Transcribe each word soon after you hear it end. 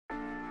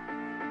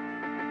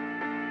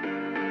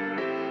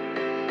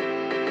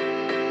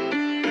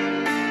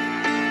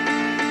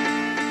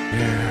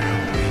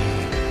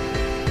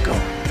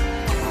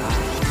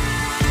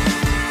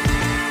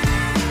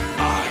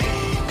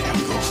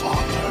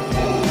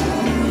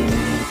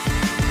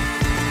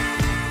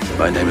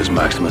My name is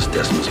Maximus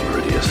Decimus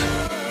Meridius.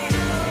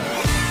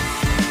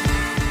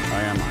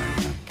 I am Iron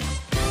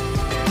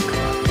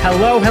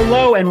Man.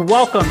 Hello, and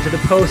welcome to the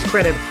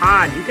Post-Credit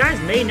Pod. You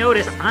guys may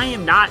notice I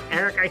am not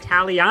Eric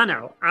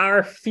Italiano.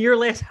 Our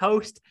fearless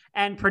host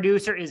and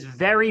producer is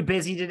very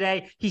busy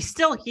today. He's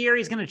still here.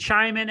 He's going to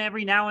chime in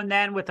every now and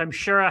then with, I'm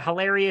sure, a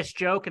hilarious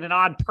joke and an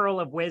odd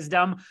pearl of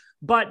wisdom.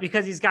 But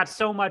because he's got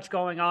so much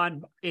going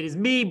on, it is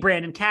me,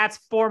 Brandon Katz,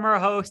 former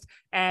host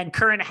and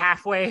current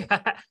halfway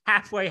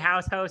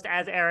house host,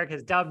 as Eric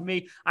has dubbed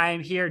me. I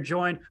am here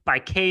joined by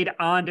Cade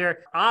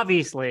Onder.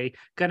 Obviously,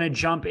 going to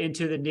jump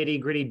into the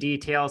nitty-gritty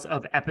details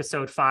of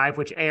episode 5,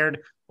 which aired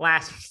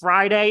last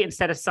Friday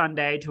instead of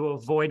Sunday to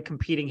avoid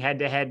competing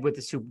head-to-head with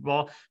the Super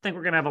Bowl. I think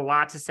we're going to have a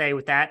lot to say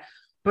with that.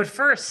 But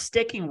first,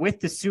 sticking with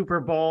the Super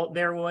Bowl,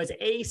 there was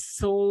a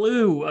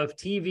slew of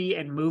TV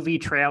and movie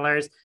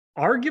trailers.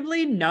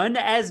 Arguably none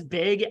as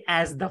big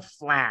as The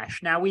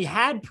Flash. Now, we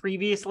had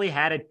previously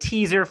had a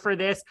teaser for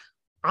this.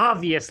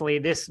 Obviously,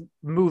 this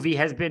movie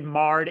has been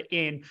marred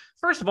in,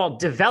 first of all,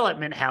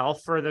 development hell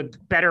for the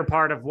better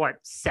part of,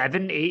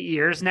 7-8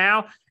 years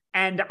now?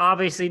 And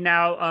obviously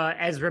now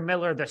Ezra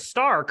Miller, the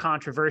star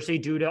controversy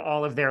due to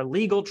all of their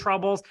legal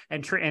troubles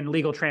and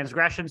legal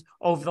transgressions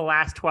over the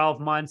last 12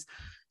 months.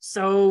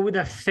 So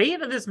the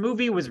fate of this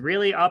movie was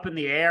really up in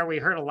the air. We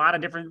heard a lot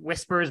of different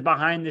whispers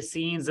behind the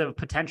scenes of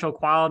potential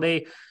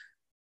quality.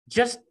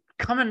 Just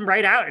coming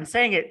right out and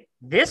saying it,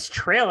 this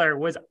trailer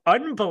was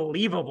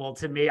unbelievable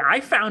to me.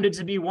 I found it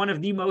to be one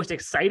of the most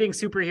exciting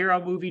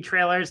superhero movie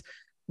trailers,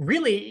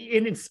 really,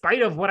 in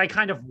spite of what I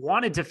kind of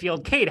wanted to feel.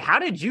 Cade, how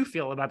did you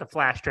feel about the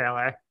Flash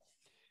trailer?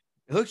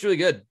 It looks really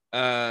good.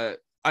 I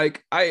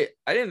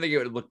didn't think it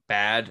would look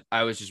bad.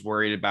 I was just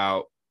worried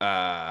about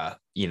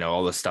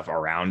all the stuff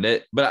around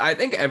it. But I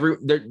think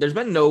there's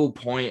been no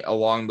point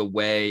along the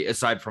way,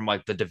 aside from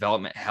like the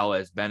development hell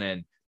it's been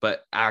in,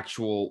 but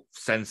actual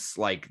since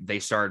like they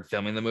started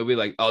filming the movie,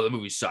 like, oh, the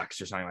movie sucks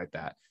or something like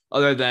that,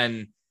 other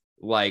than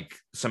like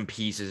some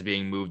pieces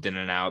being moved in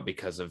and out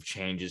because of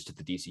changes to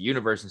the DC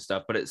universe and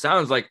stuff. But it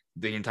sounds like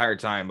the entire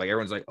time, like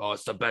everyone's like, oh,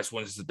 it's the best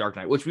one. It's the Dark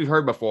Knight, which we've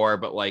heard before,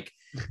 but like,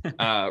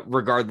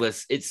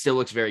 regardless, it still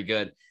looks very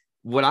good.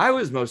 What I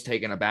was most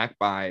taken aback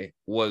by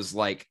was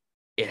like,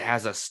 it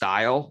has a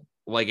style,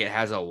 like it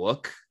has a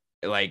look,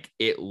 like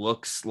it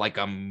looks like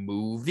a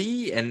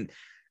movie. And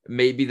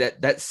maybe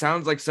that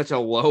sounds like such a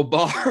low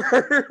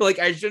bar. Like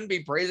I shouldn't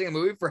be praising a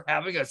movie for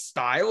having a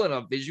style and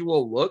a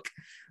visual look.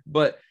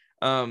 But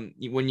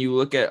when you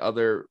look at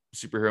other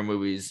superhero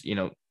movies,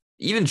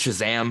 even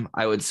Shazam,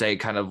 I would say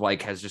kind of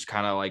like has just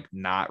kind of like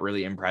not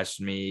really impressed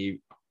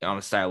me on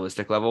a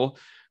stylistic level.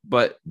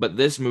 But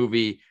this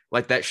movie,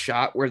 like that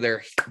shot where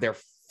their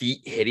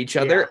feet hit each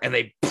other and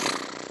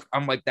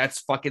I'm like,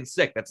 that's fucking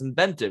sick. That's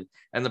inventive.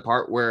 And the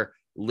part where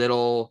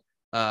little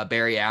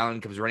Barry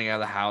Allen comes running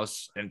out of the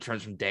house and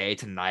turns from day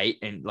to night,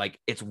 and like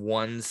it's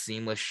one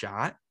seamless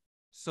shot.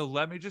 So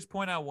let me just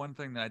point out one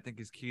thing that I think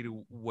is key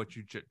to what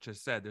you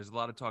just said. There's a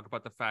lot of talk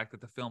about the fact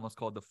that the film is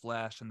called The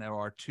Flash and there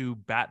are 2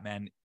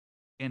 Batmen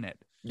in it.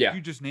 Yeah.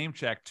 You just name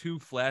check 2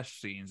 Flash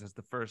scenes as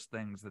the first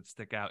things that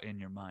stick out in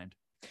your mind.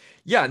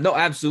 Yeah, no,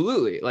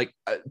 absolutely. Like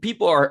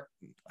people are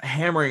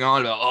hammering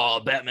on about,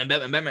 oh, Batman.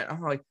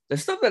 I'm like, the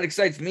stuff that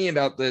excites me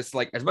about this,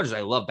 like as much as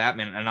I love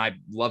Batman, and I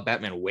love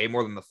Batman way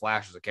more than the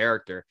Flash as a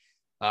character,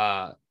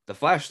 the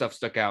Flash stuff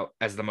stuck out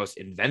as the most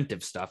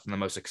inventive stuff and the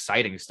most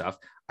exciting stuff.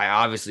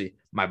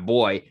 My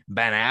boy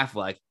Ben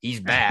Affleck, he's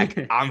back.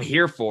 I'm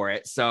here for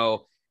it.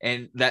 So,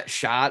 and that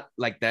shot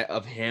like that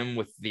of him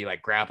with the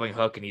like grappling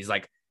hook, and he's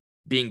like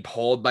being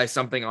pulled by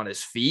something on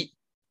his feet,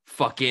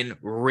 fucking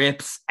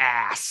rips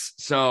ass.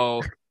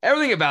 So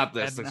everything about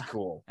this looks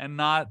cool, and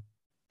not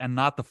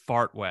the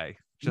fart way.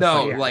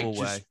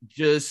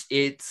 Just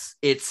it's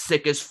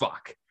sick as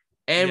fuck.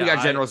 And we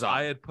got General Zod.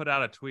 I had put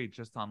out a tweet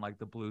just on like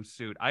the blue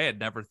suit. I had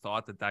never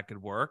thought that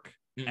could work,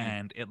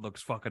 and it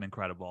looks fucking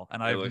incredible.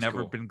 And I've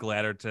never been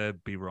gladder to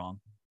be wrong.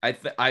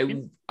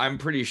 I'm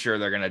pretty sure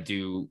they're gonna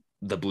do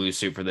the blue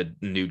suit for the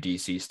new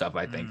DC stuff.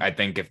 I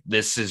think if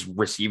this is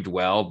received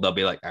well, they'll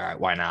be like, all right,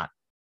 why not?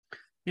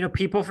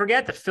 People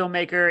forget the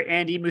filmmaker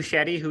Andy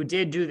Muschietti, who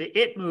did do the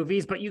It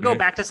movies, but you go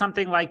back to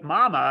something like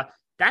Mama,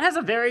 that has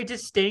a very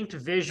distinct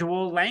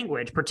visual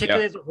language,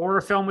 particularly as a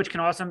horror film, which can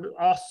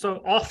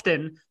also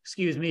often,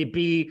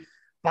 be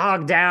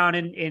bogged down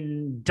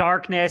in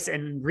darkness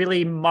and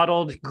really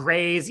muddled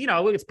grays.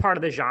 It's part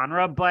of the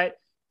genre, but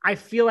I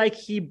feel like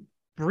he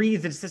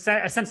breathed a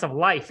sense of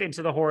life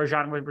into the horror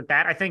genre with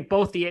that. I think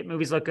both the It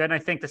movies look good. And I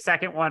think the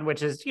second one,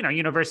 which is,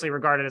 universally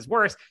regarded as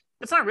worse,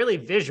 it's not really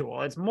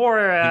visual. It's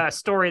more a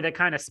story that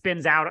kind of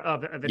spins out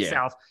of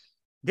itself.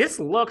 This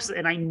looks,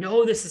 and I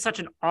know this is such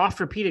an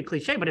oft-repeated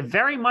cliche, but it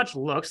very much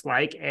looks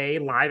like a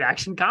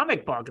live-action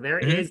comic book. There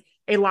is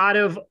a lot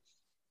of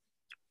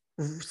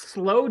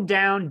slowed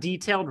down,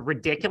 detailed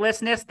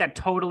ridiculousness that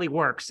totally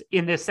works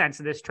in this sense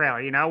of this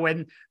trailer. You know,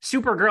 when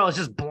Supergirl is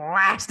just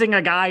blasting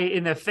a guy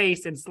in the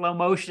face in slow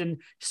motion,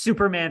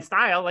 Superman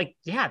style, like,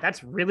 yeah,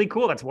 that's really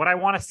cool. That's what I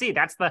want to see.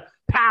 That's the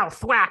pow,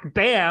 thwack,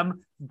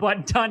 bam,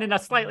 but done in a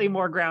slightly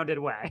more grounded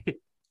way.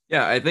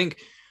 Yeah, I think,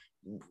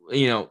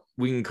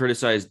 we can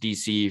criticize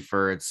DC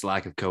for its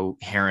lack of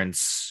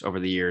coherence over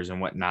the years and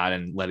whatnot,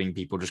 and letting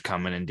people just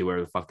come in and do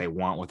whatever the fuck they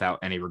want without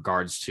any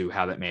regards to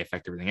how that may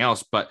affect everything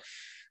else. But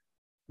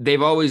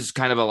they've always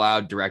kind of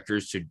allowed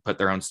directors to put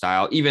their own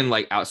style, even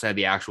like outside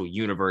the actual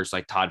universe,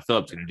 like Todd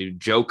Phillips and do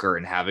Joker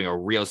and having a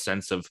real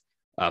sense of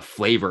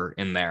flavor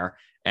in there.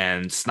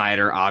 And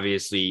Snyder,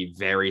 obviously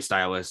very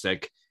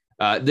stylistic.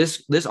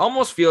 This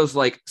almost feels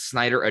like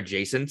Snyder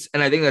adjacent.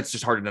 And I think that's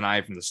just hard to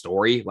deny from the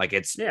story. Like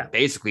it's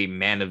basically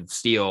Man of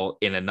Steel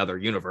in another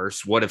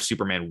universe. What if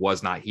Superman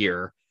was not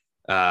here?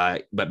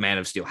 But Man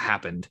of Steel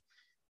happened.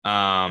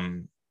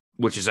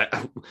 Which is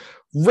a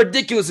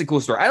ridiculously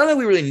cool story. I don't think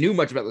we really knew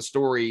much about the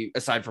story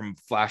aside from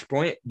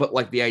Flashpoint, but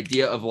like the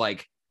idea of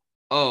like,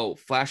 oh,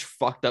 Flash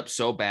fucked up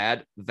so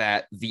bad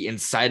that the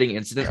inciting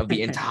incident of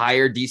the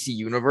entire DC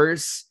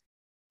universe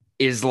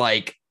is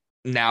like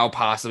now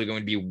possibly going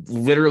to be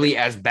literally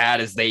as bad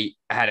as they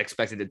had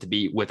expected it to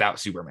be without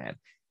Superman.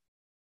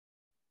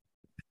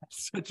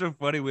 Such a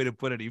funny way to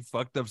put it. He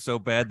fucked up so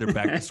bad they're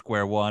back to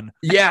square one.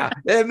 Yeah,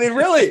 I mean,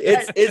 really,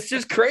 it's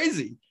just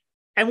crazy.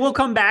 And we'll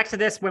come back to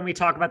this when we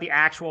talk about the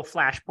actual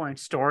Flashpoint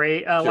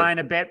story line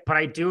a bit, but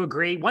I do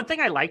agree. One thing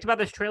I liked about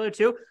this trailer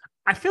too,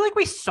 I feel like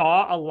we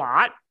saw a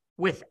lot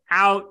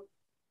without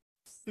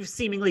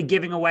seemingly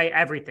giving away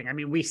everything. I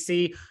mean, we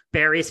see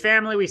Barry's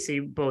family, we see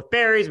both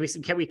Barrys,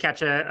 we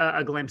catch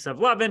a glimpse of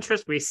love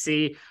interest, we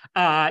see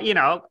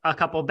a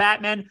couple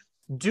Batmen.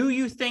 Do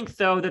you think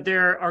though that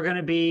there are going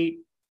to be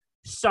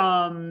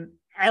some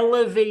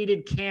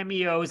elevated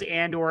cameos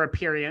and or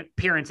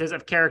appearances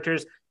of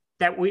characters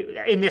that we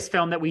in this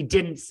film that we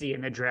didn't see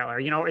in the trailer?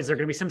 You know, is there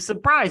going to be some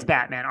surprise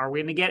Batman? Are we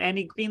going to get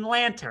any Green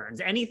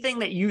Lanterns? Anything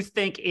that you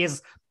think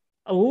is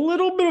a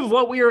little bit of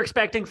what we were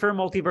expecting for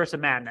Multiverse of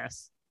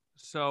Madness?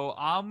 So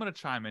I'm going to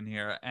chime in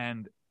here,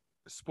 and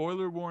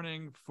spoiler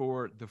warning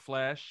for The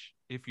Flash.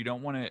 If you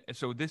don't want to,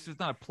 so this is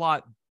not a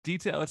plot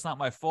detail. It's not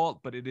my fault,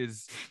 but it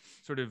is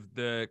sort of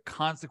the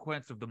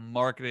consequence of the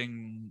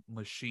marketing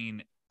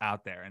machine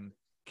out there. And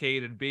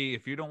Kate and B,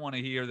 if you don't want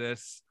to hear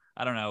this,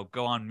 I don't know,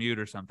 go on mute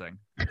or something.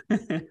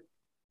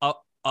 A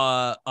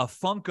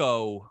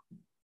Funko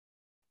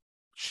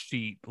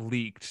sheet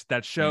leaked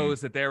that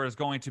shows that there is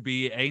going to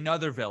be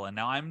another villain.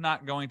 Now, I'm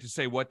not going to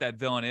say what that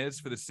villain is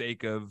for the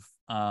sake of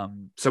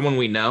someone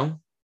we know,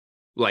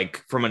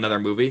 like from another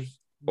movie,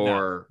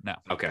 or no.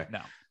 Okay, no.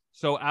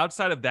 So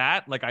outside of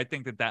that, like I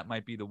think that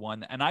might be the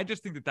one, and I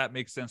just think that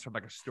makes sense from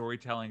like a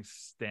storytelling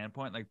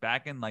standpoint. Like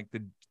back in like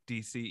the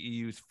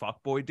DCEU's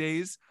fuckboy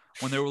days,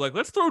 when they were like,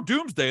 let's throw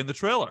Doomsday in the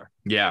trailer.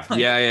 Yeah, like,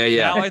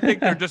 yeah. Now I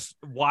think they're just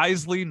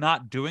wisely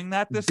not doing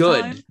that this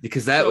Good, time.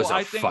 because that was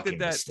a fucking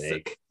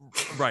mistake.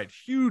 Right,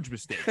 huge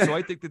mistake. So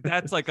I think that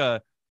that's like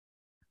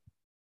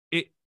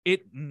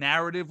it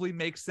narratively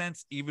makes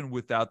sense even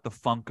without the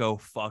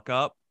Funko fuck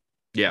up.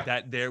 Yeah,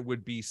 that there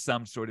would be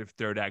some sort of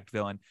third act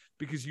villain,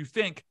 because you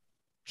think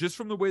just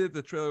from the way that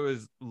the trailer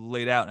is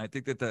laid out, and I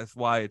think that that's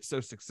why it's so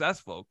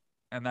successful.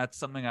 And that's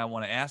something I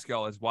want to ask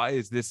y'all is, why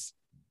is this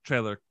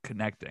trailer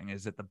connecting?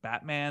 Is it the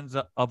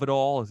Batmans of it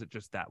all? Is it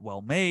just that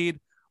well made?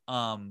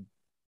 What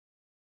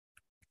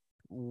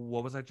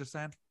was I just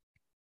saying?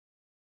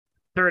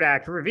 Third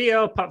act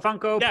reveal,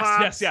 Funko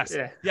Pops.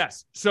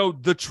 Yes. So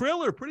the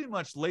trailer pretty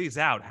much lays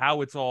out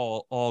how it's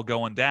all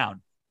going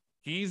down.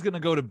 He's going to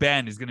go to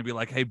Ben. He's going to be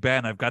like, hey,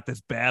 Ben, I've got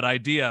this bad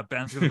idea.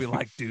 Ben's going to be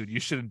like, dude, you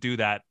shouldn't do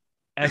that.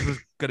 Ezra's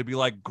going to be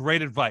like,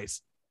 great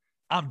advice.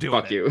 I'm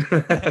doing Fuck it. you.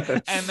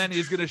 And then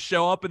he's going to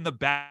show up in the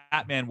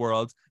Batman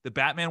world. The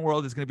Batman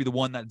world is going to be the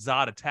one that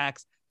Zod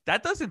attacks.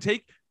 That doesn't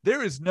take...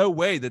 There is no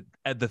way that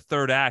at the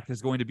third act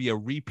is going to be a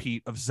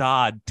repeat of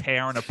Zod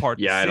tearing apart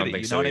the city. I don't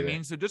think so what either. I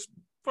mean? So just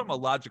from a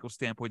logical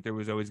standpoint, there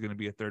was always going to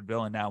be a third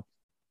villain. Now,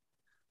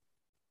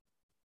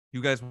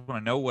 you guys want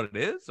to know what it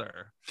is,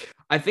 or?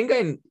 I think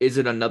is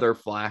it another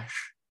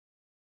Flash?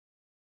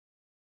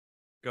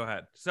 Go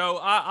ahead. So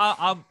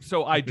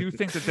I do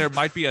think that there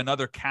might be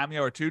another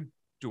cameo or two.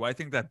 Do I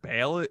think that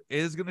Bale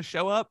is going to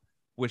show up,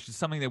 which is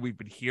something that we've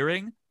been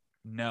hearing?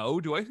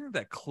 No. Do I think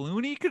that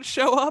Clooney could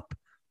show up?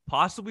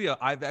 Possibly.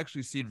 I've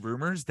actually seen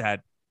rumors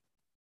that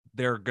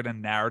they're going to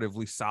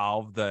narratively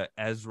solve the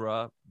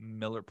Ezra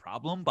Miller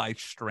problem by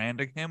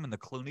stranding him in the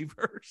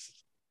Clooneyverse.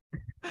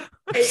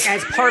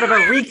 As part of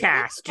a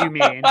recast, you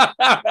mean?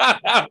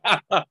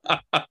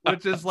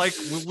 Which is like,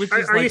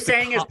 are you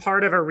saying as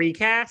part of a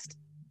recast?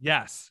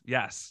 Yes.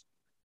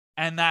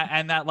 And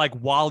that like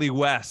Wally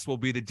West will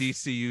be the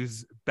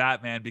DCU's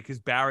Batman because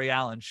Barry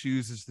Allen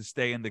chooses to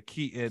stay in the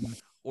Keaton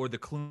or the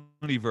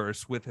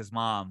Clooneyverse with his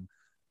mom.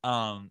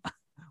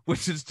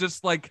 which is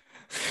just like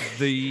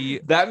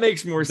the that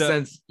makes more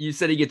sense. You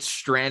said he gets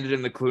stranded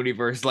in the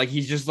Clooneyverse, like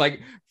he's just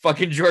like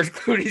fucking George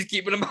Clooney's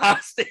keeping him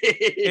hostage.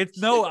 It's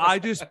no, I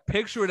just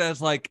picture it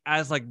as like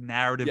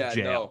narrative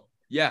jail. No.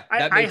 Yeah,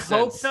 that makes sense. I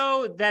hope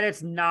so that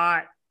it's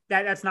not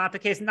that's not the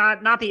case.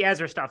 Not the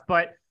Ezra stuff,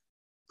 but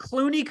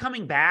Clooney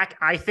coming back,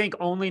 I think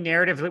only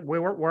narrative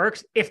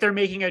works if they're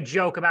making a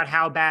joke about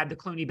how bad the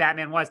Clooney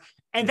Batman was.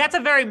 And that's a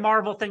very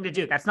Marvel thing to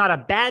do. That's not a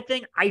bad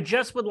thing. I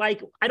just would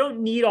I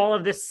don't need all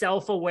of this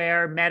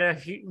self-aware,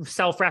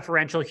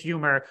 self-referential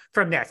humor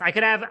from this.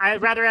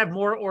 I'd rather have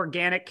more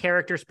organic,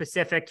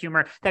 character-specific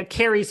humor that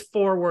carries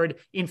forward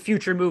in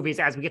future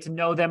movies as we get to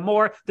know them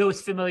more. Those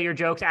familiar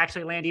jokes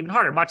actually land even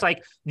harder, much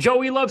like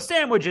Joey loves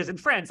sandwiches and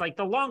Friends. Like,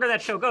 the longer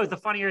that show goes, the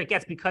funnier it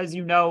gets because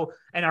you know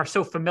and are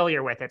so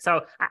familiar with it.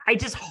 So I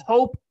just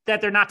hope that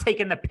they're not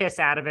taking the piss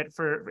out of it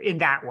in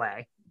that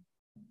way.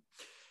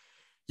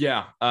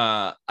 Yeah,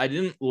 I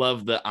didn't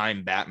love the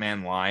 "I'm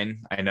Batman"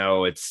 line. I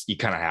know you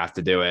kind of have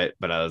to do it,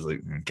 but I was like,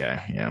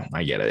 okay, yeah,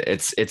 I get it.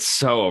 It's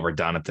so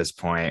overdone at this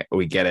point.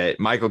 We get it.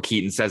 Michael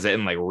Keaton says it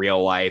in like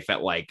real life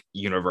at like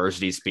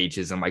university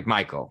speeches. I'm like,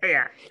 Michael,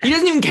 yeah, he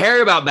doesn't even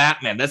care about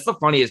Batman. That's the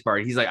funniest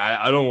part. He's like,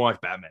 I don't watch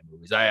Batman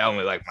movies. I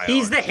only like my.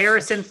 He's own. The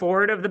Harrison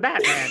Ford of the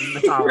Batman He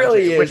mythology,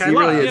 really is. Which I love.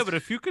 Really is. Yeah, but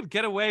if you could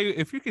get away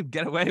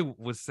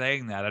with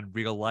saying that in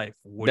real life,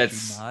 would you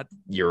not?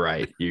 You're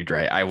right. You're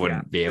right. I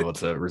wouldn't be able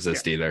to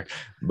resist either.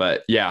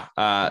 But yeah,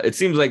 it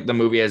seems like the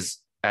movie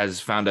has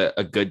found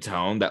a good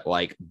tone that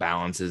like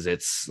balances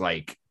its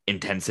like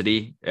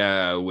intensity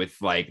with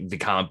like the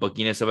comic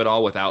bookiness of it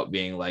all without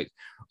being like,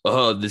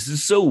 oh, this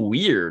is so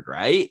weird,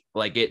 right?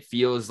 Like, it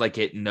feels like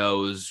it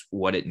knows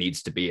what it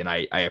needs to be, and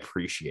I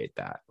appreciate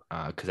that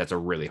because that's a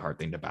really hard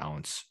thing to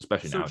balance,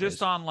 especially nowadays.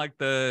 Just on like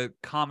the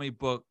comic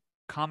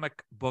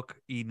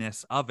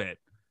book-iness of it,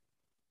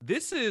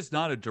 this is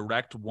not a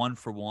direct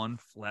one-for-one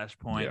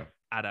Flashpoint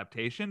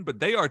adaptation, but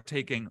they are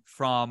taking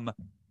from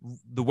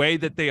the way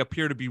that they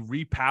appear to be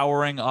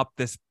repowering up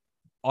this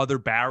other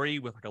Barry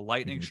with like a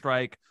lightning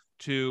strike,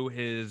 to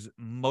his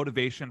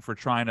motivation for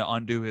trying to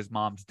undo his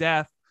mom's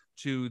death,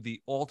 to the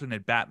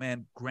alternate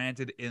Batman.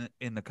 Granted,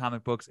 in the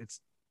comic books,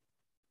 it's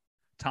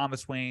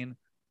Thomas Wayne,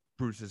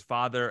 Bruce's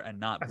father, and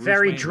not Bruce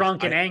very Wayne,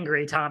 drunk and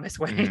angry Thomas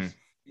Wayne.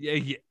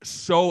 Yeah,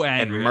 so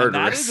angry. And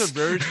that is a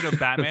version of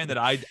Batman that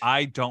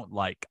I don't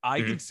like.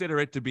 I consider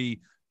it to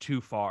be too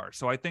far.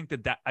 So I think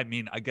that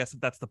I guess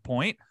that's the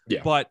point.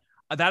 Yeah. But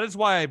that is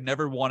why I've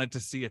never wanted to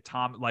see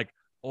like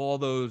all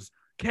those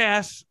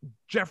cast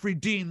Jeffrey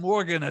Dean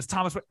Morgan as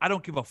Thomas Wayne. I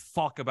don't give a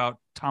fuck about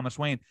Thomas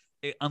Wayne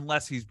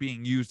unless he's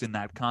being used in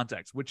that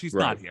context, which he's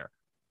not here.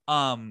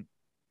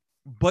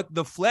 But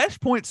the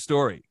Flashpoint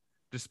story,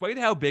 despite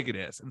how big it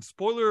is, and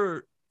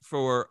spoiler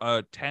for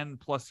a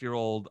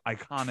 10-plus-year-old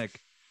iconic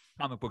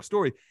comic book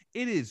story,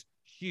 it is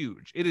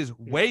huge. It is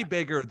way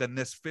bigger than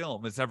this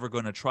film is ever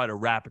going to try to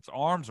wrap its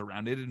arms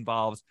around. It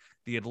involves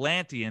the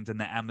Atlanteans and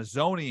the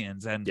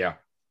Amazonians and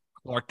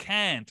Clark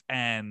Kent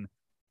and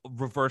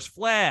Reverse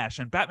Flash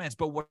and Batman's.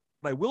 But what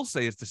I will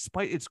say is,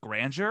 despite its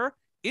grandeur,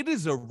 it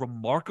is a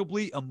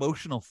remarkably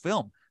emotional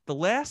film. The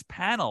last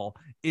panel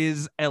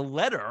is a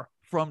letter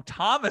from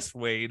Thomas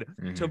Wayne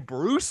to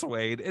Bruce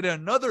Wayne in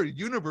another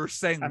universe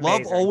saying,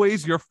 "Love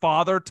always your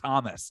father,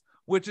 Thomas,"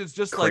 which is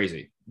just crazy.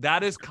 Like,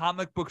 that is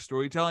comic book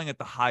storytelling at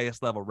the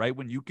highest level, right?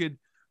 When you could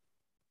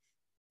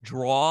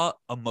draw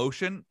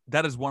emotion,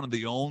 that is one of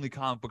the only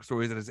comic book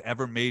stories that has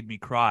ever made me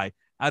cry.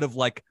 Out of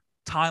like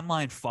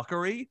timeline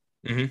fuckery,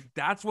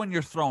 that's when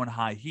you're throwing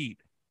high heat.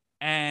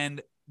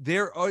 And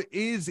there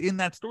is in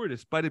that story,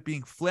 despite it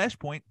being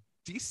Flashpoint,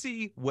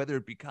 DC, whether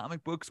it be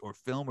comic books or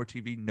film or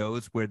TV,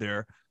 knows where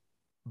their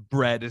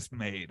bread is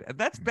made, and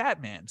that's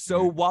Batman.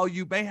 So while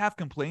you may have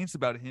complaints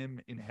about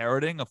him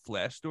inheriting a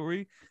Flash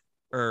story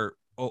or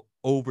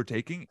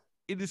overtaking,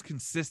 it is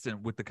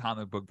consistent with the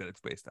comic book that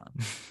it's based on.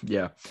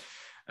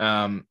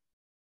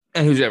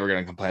 And who's ever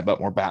going to complain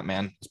about more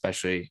Batman,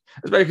 especially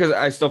because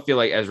I still feel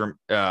like Ezra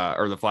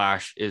or the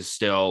Flash is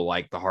still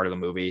like the heart of the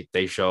movie.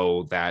 They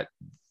show that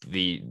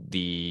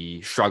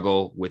the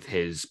struggle with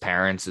his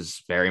parents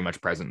is very much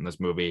present in this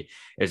movie,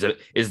 is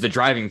the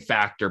driving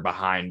factor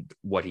behind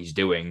what he's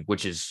doing,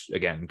 which is,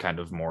 again, kind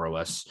of more or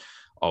less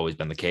always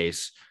been the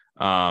case.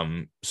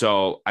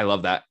 So I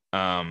love that.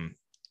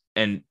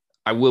 And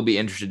I will be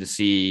interested to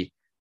see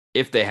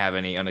if they have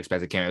any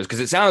unexpected cameos,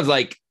 because it sounds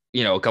like,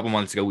 a couple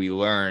months ago, we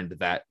learned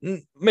that,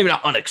 maybe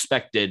not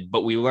unexpected,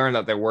 but we learned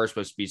that there were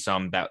supposed to be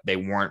some that they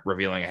weren't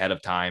revealing ahead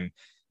of time.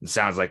 It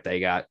sounds like they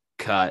got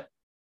cut.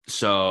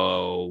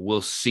 So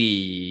we'll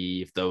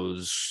see if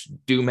those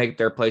do make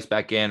their place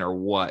back in or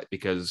what,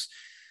 because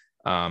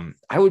I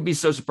would be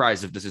so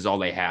surprised if this is all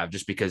they have,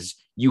 just because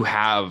you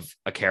have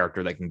a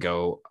character that can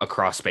go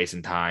across space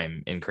and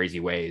time in crazy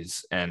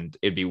ways. And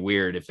it'd be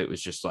weird if it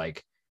was just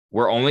like,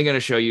 we're only going to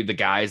show you the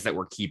guys that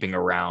we're keeping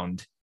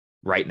around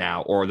right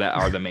now, or that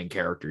are the main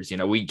characters.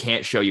 We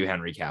can't show you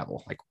Henry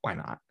Cavill. Like, why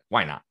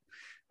not?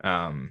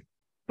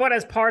 But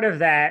as part of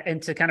that,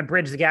 and to kind of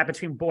bridge the gap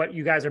between what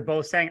you guys are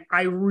both saying,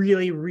 I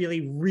really,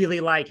 really, really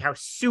like how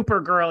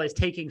Supergirl is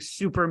taking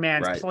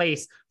Superman's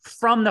place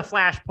from the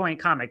Flashpoint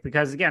comic.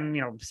 Because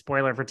again,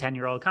 spoiler for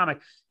 10-year-old comic.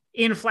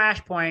 In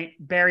Flashpoint,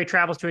 Barry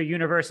travels to a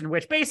universe in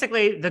which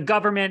basically the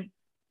government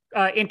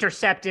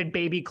intercepted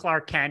baby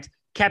Clark Kent,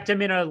 kept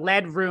him in a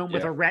lead room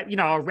with a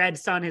red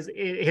sun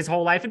his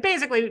whole life, and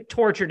basically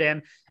tortured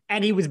him.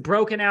 And he was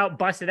broken out,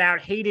 busted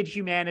out, hated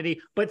humanity,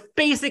 but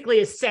basically,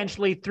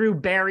 essentially, through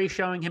Barry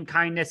showing him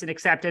kindness and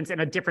acceptance and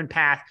a different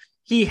path,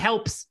 he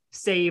helps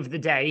save the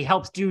day. He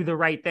helps do the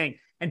right thing.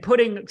 And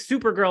putting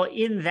Supergirl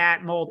in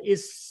that mold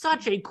is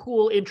such a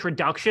cool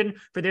introduction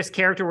for this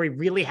character we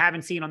really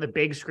haven't seen on the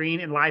big screen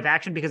in live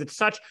action, because it's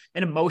such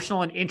an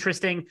emotional and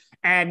interesting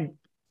and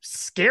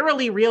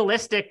scarily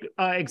realistic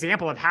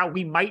example of how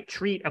we might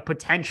treat a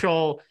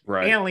potential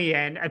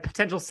alien, a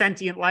potential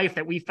sentient life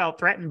that we felt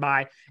threatened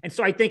by. And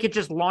so I think it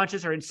just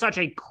launches her in such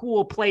a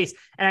cool place.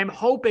 And I'm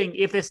hoping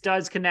if this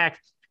does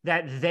connect,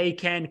 that they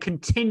can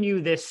continue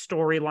this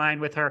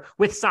storyline with her,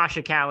 with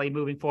Sasha Calle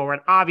moving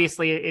forward.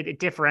 Obviously, it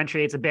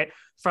differentiates a bit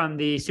from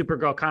the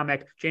Supergirl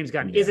comic. James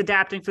Gunn is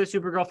adapting for the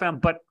Supergirl film,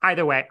 but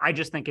either way, I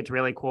just think it's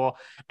really cool.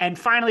 And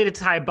finally, to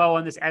tie a bow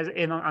on this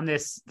on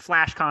this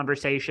Flash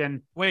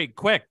conversation. Wait,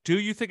 quick. Do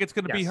you think it's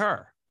going to be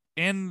her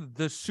in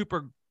the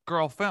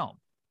Supergirl film?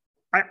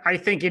 I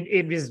think it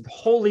is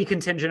wholly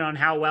contingent on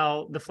how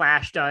well the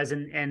Flash does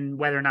and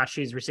whether or not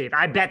she's received.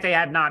 I bet they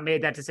have not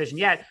made that decision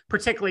yet,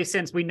 particularly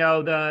since we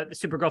know the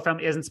Supergirl film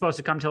isn't supposed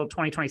to come till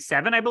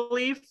 2027, I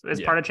believe,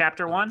 as part of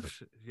Chapter 1.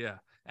 Yeah.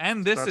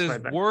 And this is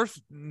worth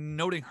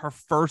noting, her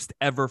first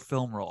ever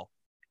film role.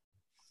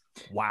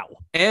 Wow.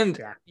 And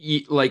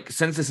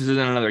since this is in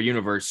another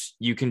universe,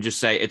 you can just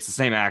say it's the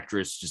same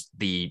actress, just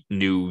the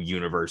new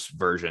universe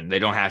version. They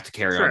don't have to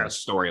carry on the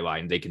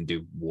storyline. They can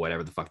do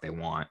whatever the fuck they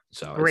want.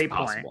 So it's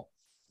possible.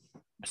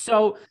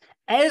 So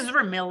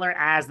Ezra Miller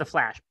as the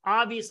Flash.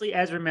 Obviously,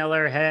 Ezra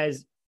Miller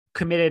has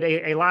committed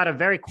a lot of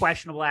very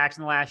questionable acts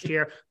in the last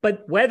year,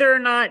 but whether or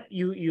not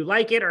you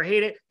like it or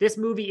hate it, this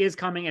movie is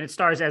coming and it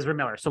stars Ezra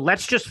Miller. So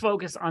let's just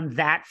focus on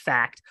that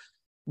fact.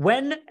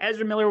 When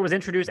Ezra Miller was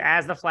introduced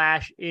as the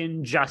Flash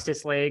in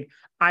Justice League,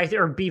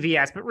 or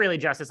BVS, but really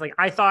Justice League,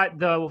 I thought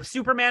the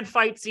Superman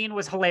fight scene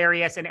was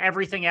hilarious, and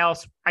everything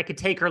else I could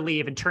take or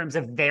leave in terms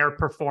of their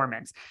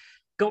performance.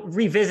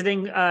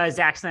 Revisiting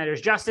Zack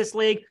Snyder's Justice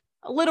League,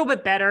 a little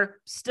bit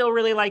better. Still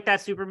really like that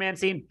Superman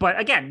scene, but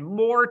again,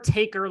 more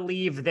take or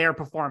leave their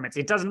performance.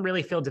 It doesn't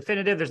really feel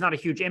definitive. There's not a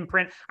huge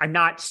imprint. I'm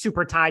not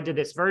super tied to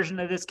this version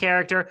of this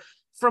character.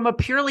 From a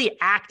purely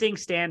acting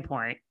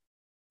standpoint,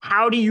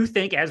 how do you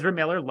think Ezra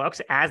Miller looks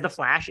as the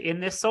Flash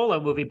in this solo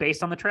movie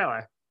based on the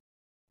trailer?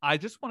 I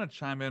just want to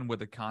chime in with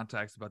the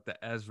context about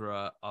the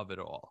Ezra of it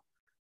all.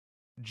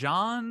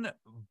 John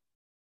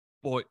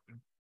Boyega,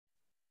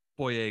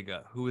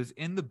 who is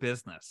in the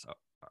business,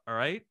 all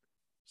right,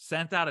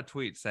 sent out a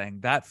tweet saying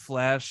that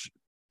Flash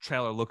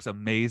trailer looks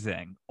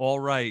amazing. All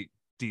right,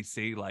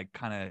 DC, like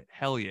kind of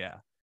hell yeah.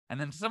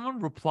 And then someone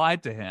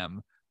replied to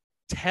him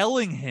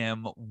telling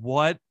him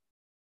what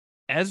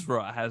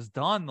Ezra has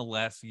done the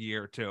last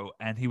year or two,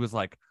 and he was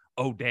like,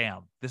 oh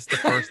damn, this is the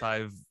first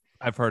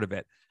I've heard of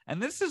it.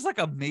 And this is like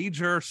a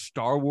major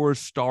Star Wars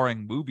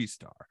starring movie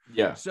star.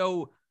 Yeah.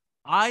 So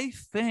I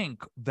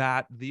think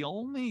that the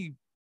only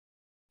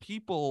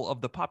people of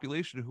the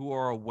population who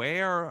are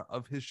aware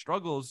of his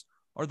struggles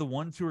are the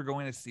ones who are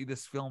going to see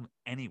this film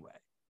anyway.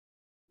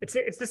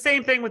 It's the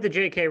same thing with the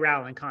J.K.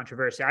 Rowling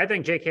controversy. I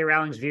think J.K.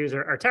 Rowling's views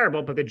are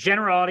terrible, but the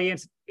general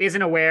audience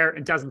isn't aware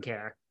and doesn't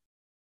care.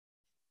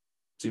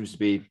 Seems to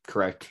be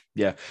correct.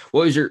 Yeah.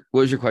 What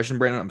was your question,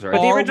 Brandon? I'm sorry.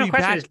 But the original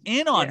question is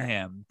in on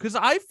him, because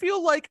I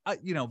feel like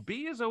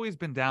B has always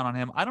been down on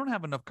him. I don't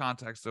have enough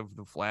context of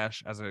the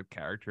Flash as a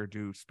character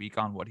to speak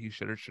on what he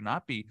should or should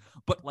not be.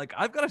 But like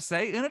I've got to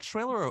say, in a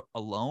trailer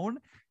alone,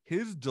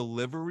 his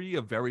delivery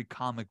of very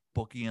comic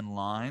bookian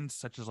lines,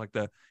 such as like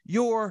the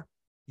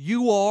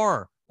you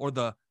are, or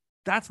the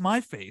that's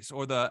my face,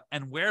 or the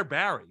and where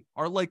Barry,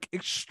 are like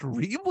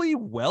extremely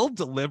well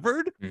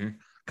delivered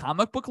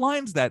comic book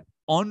lines that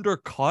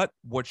undercut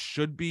what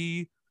should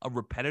be a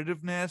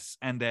repetitiveness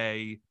and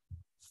a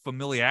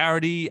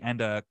familiarity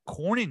and a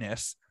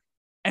corniness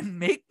and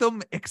make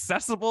them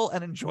accessible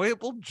and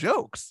enjoyable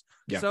jokes.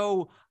 Yeah.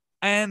 So,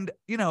 and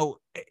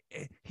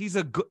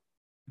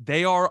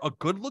they are a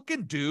good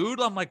looking dude.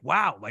 I'm like,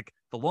 wow, like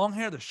the long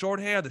hair, the short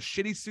hair, the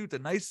shitty suit, the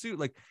nice suit.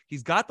 Like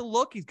he's got the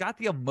look, he's got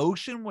the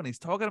emotion when he's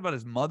talking about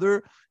his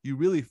mother. You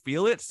really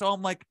feel it. So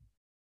I'm like,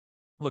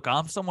 look,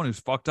 I'm someone who's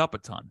fucked up a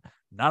ton,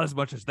 not as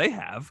much as they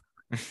have,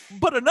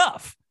 but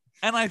enough.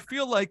 And I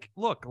feel like,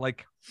 look,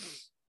 like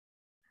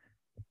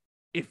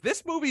if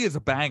this movie is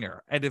a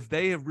banger and if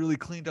they have really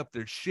cleaned up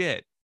their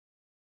shit,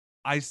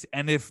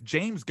 and if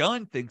James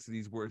Gunn thinks that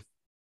he's worth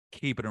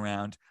keeping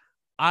around,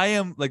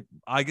 I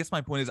guess my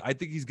point is I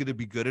think he's going to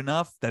be good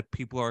enough that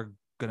people are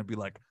going to be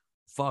like,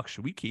 fuck,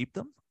 should we keep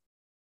them?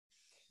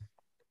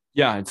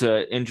 Yeah, it's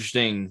an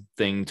interesting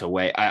thing to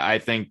weigh. I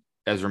think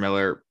Ezra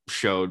Miller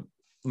showed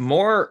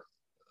more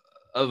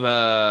of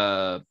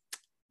a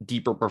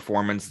deeper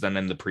performance than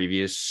in the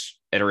previous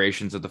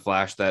iterations of the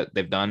Flash that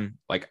they've done.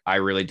 Like, I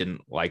really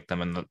didn't like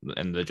them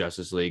in the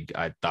Justice League.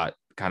 I thought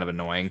kind of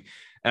annoying,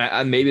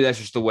 and maybe that's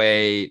just the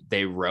way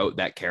they wrote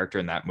that character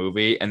in that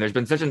movie. And there's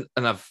been such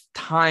enough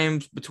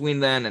times between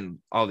then and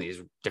all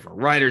these different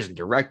writers and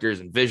directors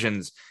and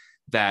visions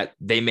that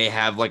they may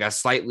have like a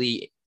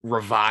slightly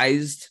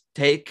revised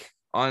take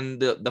on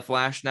the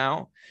Flash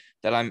now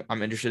that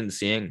I'm interested in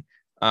seeing.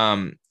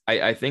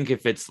 I think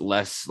if it's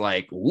less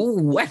like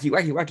ooh,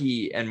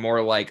 wacky and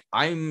more like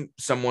I'm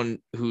someone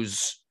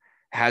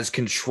has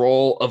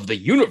control of the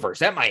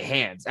universe at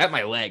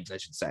my legs, I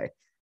should say,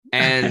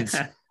 and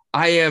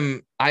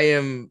I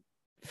am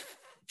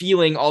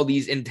feeling all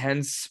these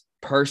intense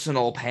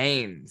personal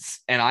pains,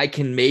 and I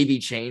can maybe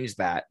change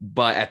that,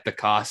 but at the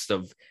cost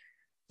of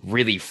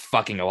really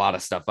fucking a lot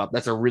of stuff up.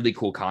 That's a really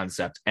cool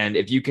concept. And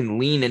if you can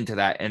lean into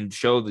that and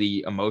show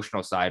the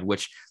emotional side,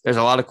 which there's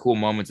a lot of cool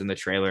moments in the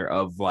trailer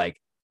of like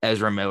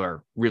Ezra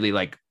Miller really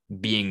like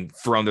being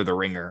thrown through the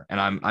ringer. And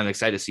I'm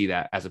excited to see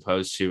that as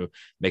opposed to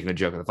making a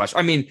joke of the Flash.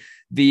 I mean,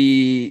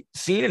 the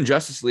scene in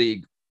Justice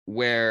League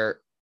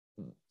where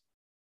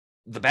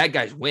the bad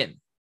guys win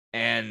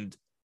and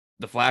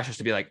the Flash has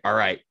to be like, all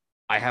right,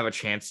 I have a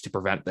chance to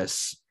prevent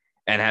this,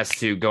 and has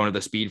to go into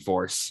the Speed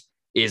Force,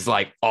 is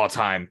like all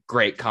time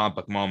great comic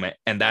book moment.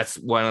 And that's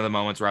one of the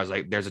moments where I was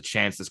like, there's a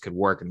chance this could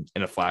work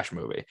in a Flash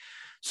movie.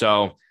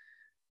 So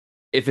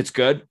if it's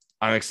good,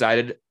 I'm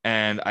excited.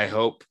 And I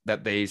hope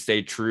that they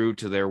stay true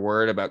to their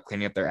word about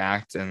cleaning up their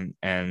act, and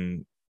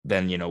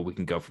then, you know, we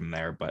can go from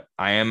there. But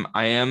I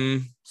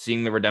am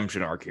seeing the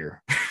redemption arc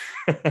here.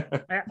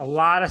 A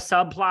lot of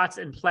subplots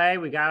in play.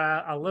 We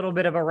got a little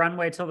bit of a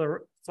runway till the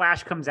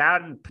Flash comes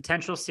out, and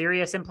potential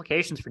serious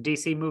implications for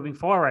DC moving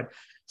forward.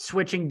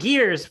 Switching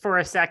gears for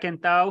a second,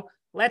 though,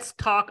 let's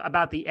talk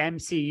about the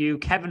MCU.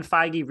 Kevin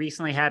Feige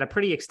recently had a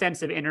pretty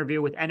extensive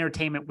interview with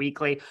Entertainment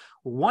Weekly.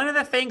 One of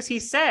the things he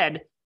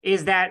said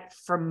is that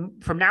from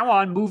now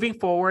on, moving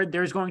forward,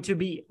 there's going to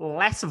be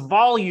less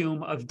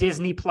volume of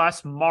Disney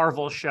Plus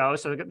Marvel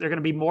shows. So they're going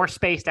to be more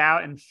spaced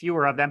out and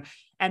fewer of them.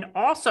 And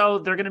also,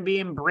 they're going to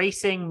be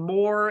embracing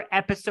more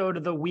episode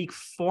of the week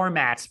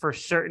formats for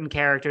certain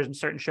characters and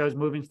certain shows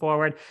moving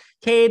forward.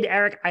 Cade,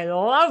 Eric, I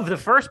love the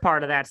first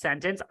part of that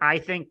sentence. I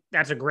think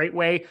that's a great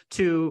way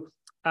to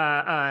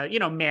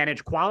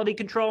manage quality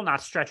control,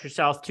 not stretch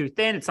yourself too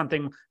thin. It's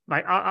something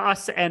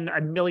us and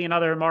a million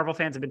other Marvel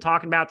fans have been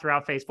talking about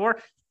throughout Phase 4.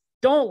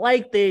 Don't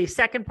like the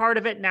second part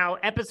of it. Now,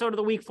 episode of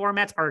the week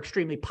formats are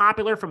extremely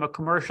popular from a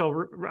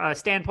commercial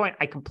standpoint.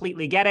 I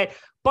completely get it.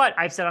 But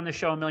I've said on the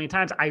show a million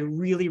times, I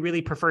really,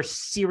 really prefer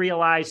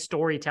serialized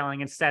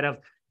storytelling instead of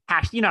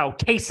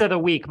case of the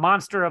week,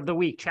 monster of the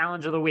week,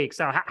 challenge of the week.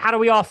 So how do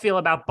we all feel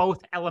about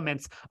both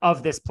elements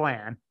of this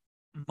plan?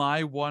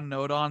 My one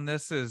note on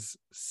this is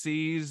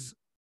sees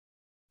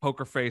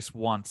Poker Face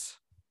once.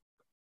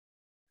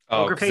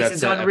 Poker Face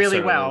has done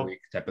really well,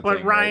 but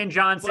thing, Ryan right?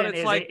 Johnson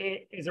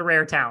is a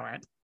rare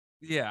talent.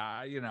 Yeah,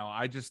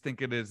 I just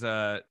think it is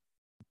a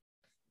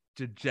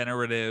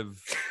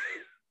degenerative,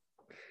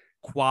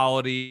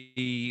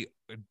 quality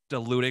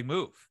diluting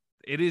move.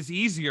 It is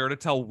easier to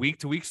tell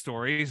week-to-week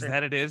stories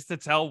than it is to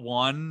tell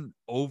one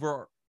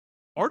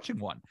overarching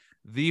one.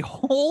 The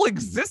whole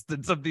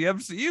existence of the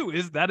MCU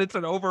is that it's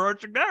an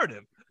overarching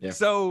narrative. Yeah.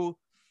 So,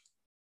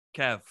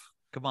 Kev,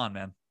 come on,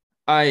 man.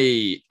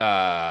 I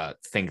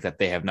think that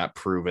they have not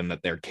proven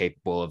that they're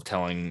capable of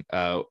telling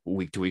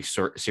week-to-week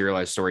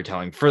serialized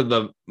storytelling for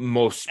the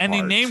most part. And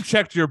he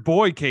name-checked your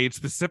boy, Cade,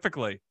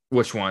 specifically.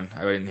 Which one?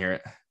 I didn't hear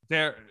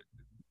it.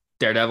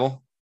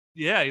 Daredevil?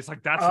 Yeah, he's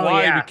like, that's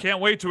why we can't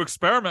wait to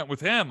experiment with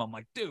him. I'm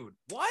like, dude,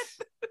 what?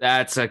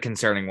 That's a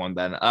concerning one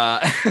then.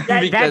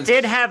 That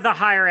did have the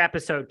higher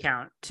episode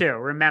count too,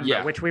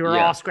 remember, which we were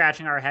all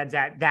scratching our heads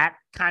at. That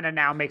kind of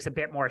now makes a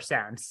bit more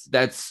sense.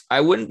 I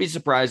wouldn't be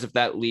surprised if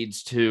that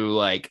leads to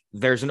like,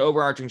 there's an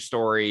overarching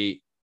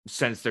story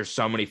since there's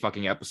so many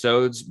fucking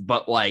episodes,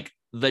 but like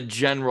the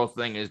general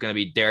thing is going to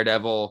be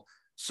Daredevil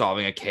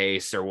solving a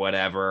case or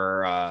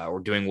whatever, or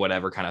doing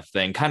whatever kind of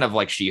thing, kind of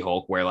like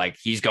She-Hulk, where like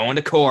he's going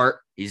to court,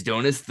 he's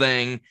doing his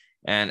thing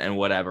and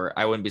whatever.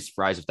 I wouldn't be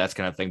surprised if that's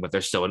kind of thing, but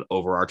there's still an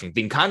overarching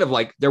thing, kind of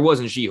like there was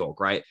in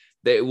She-Hulk, right?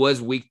 It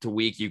was week to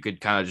week. You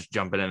could kind of just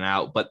jump in and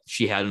out, but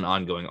she had an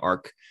ongoing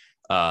arc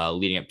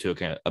leading up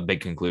to a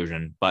big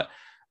conclusion. But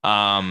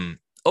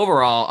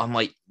overall, I'm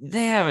like,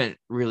 they haven't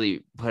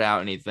really put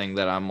out anything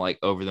that I'm like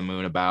over the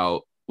moon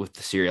about with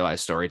the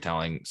serialized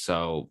storytelling.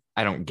 So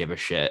I don't give a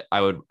shit.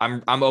 I'm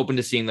open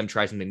to seeing them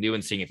try something new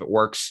and seeing if it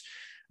works.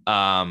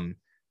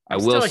 I'm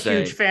still a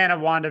huge fan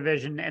of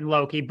WandaVision and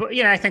Loki, but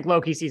I think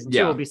Loki season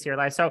 2 will be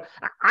serialized. So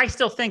I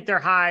still think their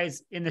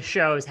highs in the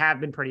shows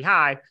have been pretty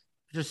high.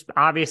 Just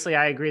obviously,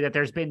 I agree that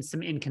there's been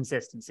some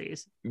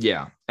inconsistencies.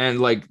 Yeah, and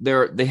like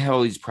they have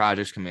all these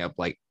projects coming up,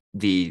 like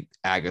the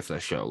Agatha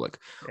show. Like,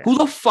 who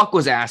the fuck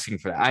was asking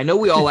for that? I know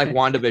we all like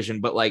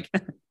WandaVision, but like,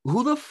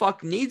 who the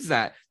fuck needs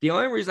that? The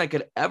only reason I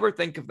could ever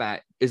think of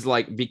that is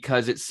like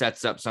because it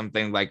sets up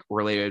something like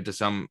related to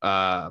some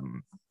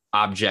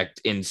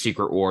object in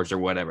Secret Wars or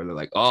whatever. They're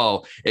like,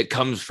 oh, it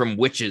comes from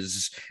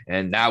witches,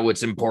 and now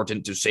it's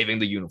important to saving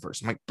the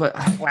universe. I'm like, but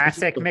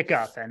classic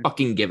MacGuffin.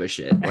 Fucking give a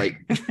shit. Like,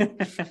 all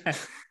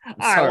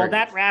right, well,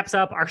 that wraps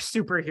up our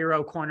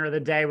superhero corner of the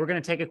day. We're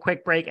going to take a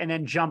quick break and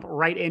then jump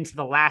right into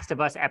The Last of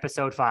Us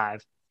episode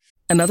 5.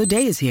 Another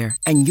day is here,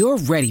 and you're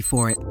ready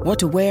for it. What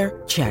to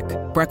wear? Check.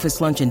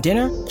 Breakfast, lunch, and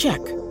dinner? Check.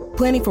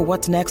 Planning for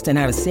what's next and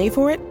how to save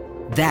for it?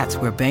 That's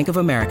where Bank of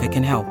America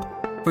can help.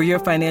 For your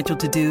financial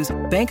to-dos,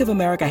 Bank of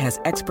America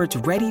has experts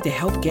ready to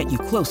help get you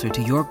closer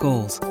to your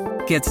goals.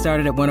 Get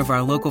started at one of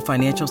our local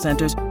financial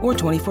centers or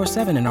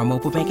 24/7 in our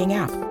mobile banking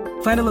app.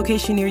 Find a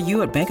location near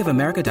you at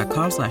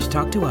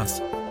bankofamerica.com/talktous.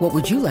 What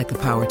would you like the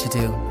power to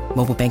do?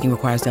 Mobile banking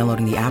requires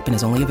downloading the app and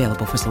is only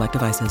available for select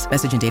devices.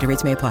 Message and data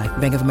rates may apply.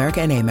 Bank of America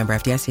N.A., member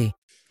FDIC.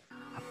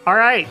 All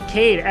right,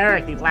 Cade,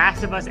 Eric, The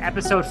Last of Us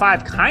episode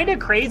 5. Kind of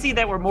crazy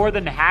that we're more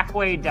than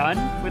halfway done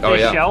with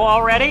this show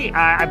already.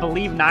 I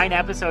believe 9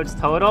 episodes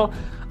total.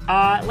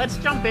 Let's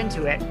jump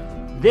into it.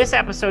 This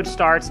episode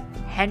starts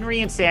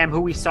Henry and Sam,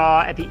 who we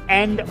saw at the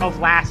end of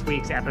last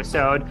week's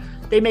episode.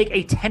 They make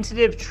a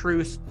tentative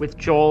truce with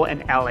Joel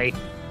and Ellie.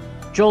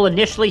 Joel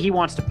initially, he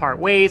wants to part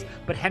ways,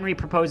 but Henry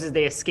proposes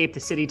they escape the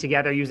city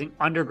together using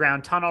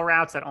underground tunnel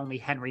routes that only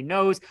Henry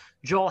knows.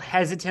 Joel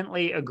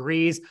hesitantly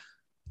agrees.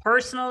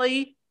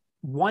 Personally,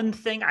 one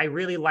thing I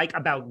really like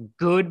about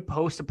good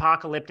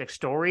post-apocalyptic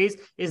stories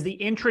is the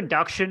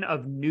introduction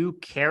of new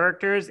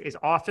characters is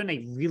often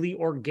a really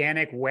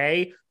organic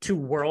way to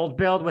world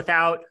build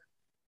without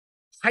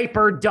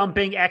hyper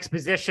dumping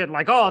exposition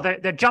like, oh,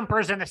 the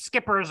jumpers and the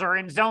skippers are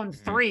in zone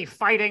 3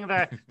 fighting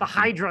the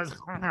hydras.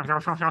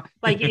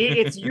 Like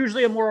it's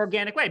usually a more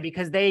organic way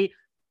because they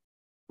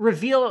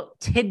reveal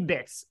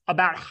tidbits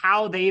about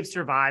how they've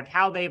survived,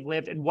 how they've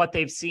lived, and what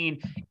they've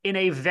seen in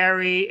a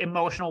very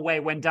emotional way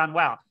when done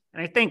well.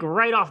 And I think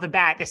right off the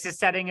bat, this is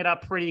setting it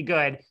up pretty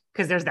good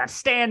because there's that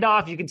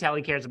standoff. You can tell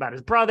he cares about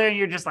his brother, and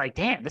you're just like,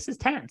 damn, this is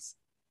tense.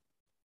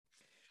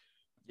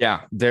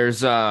 Yeah,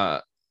 there's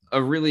a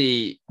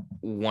really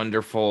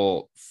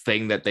wonderful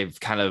thing that they've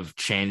kind of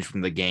changed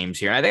from the games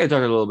here. And I think I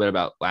talked a little bit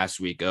about last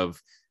week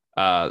of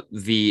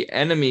the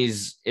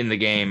enemies in the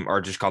game are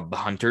just called the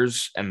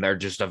Hunters, and they're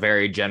just a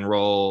very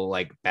general,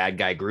 like, bad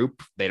guy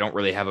group. They don't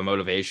really have a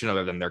motivation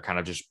other than they're kind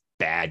of just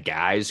bad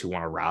guys who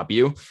want to rob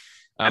you.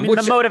 I mean,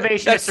 the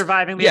motivation is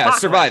surviving the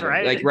apocalypse, surviving,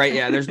 right? Like, right,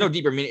 yeah. There's no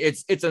deeper meaning.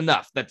 It's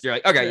enough that you're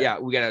like, okay, yeah,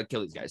 we gotta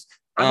kill these guys.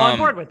 I'm on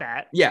board with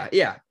that.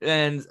 Yeah.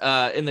 And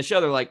in the show,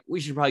 they're like, we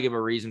should probably give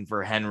a reason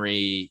for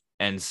Henry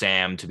and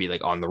Sam to be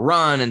like on the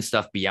run and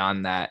stuff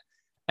beyond that.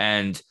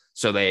 And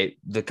so the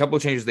couple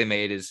of changes they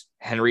made is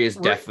Henry is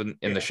deaf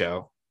in the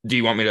show. Do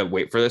you want me to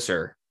wait for this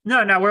or?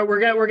 No,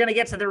 we're gonna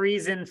get to the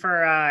reason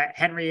for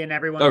Henry and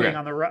everyone being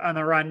on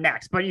the run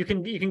next. But you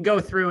can go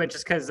through it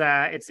just because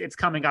it's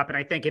coming up, and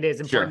I think it is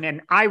important. Sure.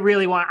 And I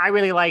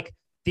really like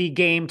the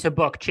game to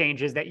book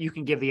changes that you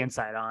can give the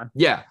insight on.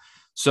 Yeah.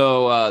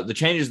 So the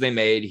changes they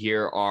made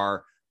here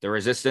are the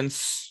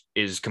Resistance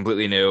is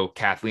completely new,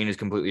 Kathleen is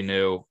completely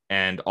new,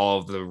 and all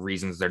of the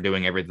reasons they're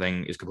doing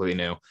everything is completely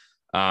new.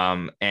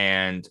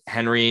 And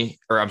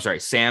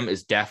Sam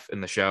is deaf in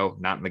the show,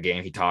 not in the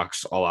game. He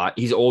talks a lot.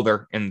 He's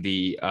older in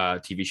the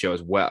TV show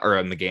as well, or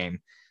in the game.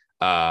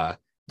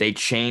 They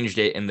changed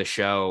it in the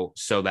show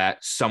so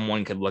that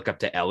someone could look up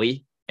to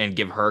Ellie and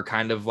give her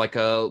kind of like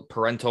a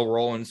parental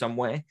role in some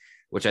way,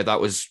 which I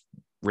thought was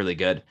really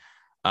good.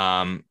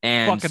 And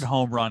fucking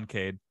home run,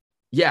 Cade.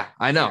 Yeah,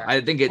 I know.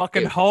 I think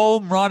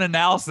home run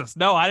analysis.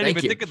 No, I didn't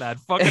even think of that.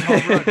 Fucking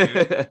home run,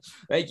 dude.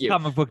 Thank you.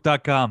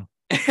 Comicbook.com.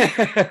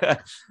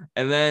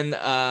 And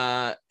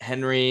then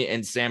Henry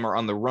and Sam are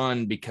on the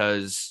run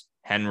because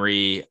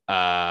Henry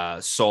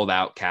sold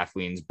out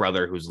Kathleen's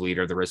brother, who's the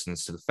leader of the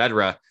Resistance, to the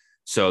Fedra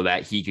so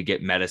that he could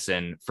get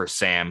medicine for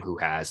Sam, who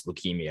has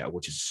leukemia,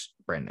 which is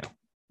brand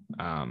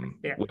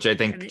new. Which I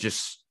think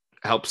just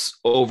helps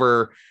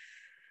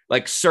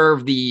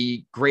serve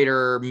the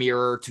greater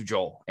mirror to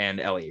Joel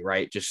and Ellie,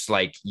 right? Just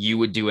like you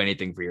would do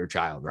anything for your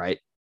child, right?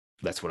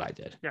 That's what I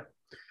did. Yeah.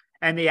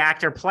 And the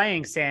actor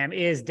playing Sam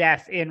is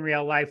deaf in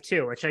real life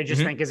too, which I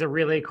just think is a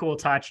really cool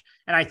touch.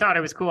 And I thought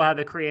it was cool how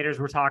the creators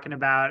were talking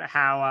about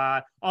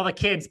how all the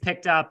kids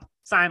picked up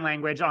sign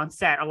language on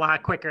set a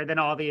lot quicker than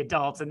all the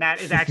adults. And that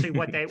is actually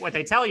what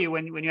they tell you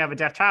when you have a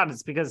deaf child.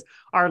 It's because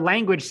our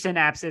language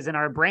synapses in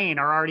our brain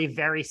are already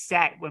very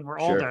set when we're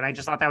older. And I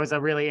just thought that was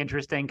a really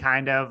interesting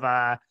kind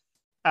of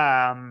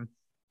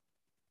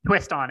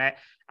twist on it.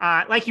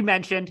 Like you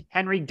mentioned,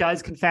 Henry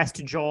does confess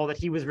to Joel that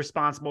he was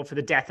responsible for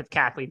the death of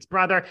Kathleen's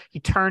brother. He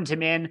turned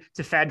him in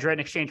to Fedra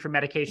in exchange for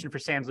medication for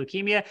Sam's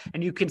leukemia.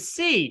 And you can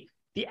see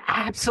the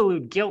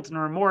absolute guilt and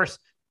remorse,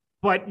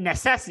 but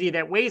necessity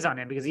that weighs on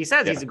him because he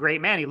says he's a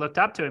great man. He looked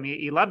up to him.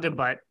 He loved him,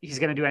 but he's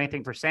going to do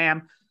anything for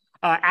Sam.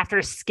 After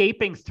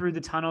escaping through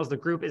the tunnels, the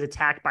group is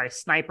attacked by a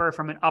sniper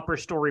from an upper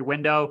story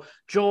window.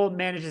 Joel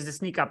manages to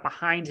sneak up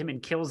behind him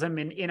and kills him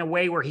in a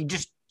way where he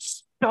just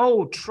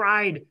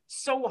tried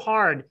so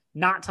hard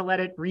not to let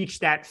it reach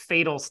that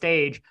fatal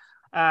stage.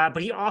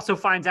 But he also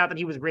finds out that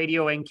he was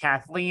radioing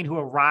Kathleen, who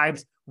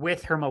arrives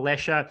with her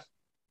militia.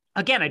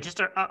 Again, just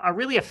a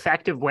really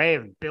effective way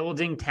of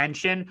building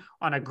tension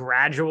on a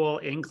gradual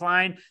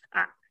incline.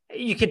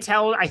 You could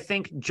tell, I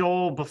think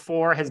Joel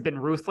before has been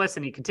ruthless,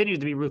 and he continues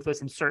to be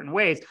ruthless in certain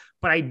ways.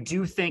 But I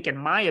do think, in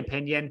my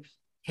opinion,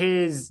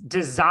 his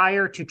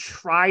desire to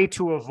try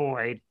to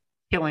avoid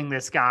killing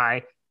this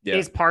guy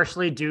is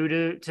partially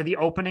due to the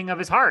opening of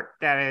his heart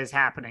that is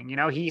happening. You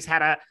know, he's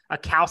had a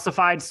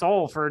calcified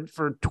soul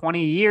for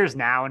 20 years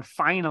now, and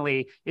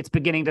finally it's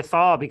beginning to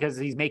thaw because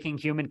he's making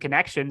human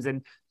connections.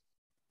 And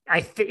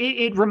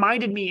it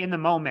reminded me in the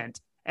moment,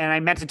 and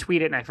I meant to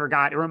tweet it and I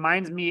forgot. It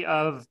reminds me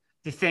of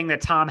the thing that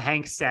Tom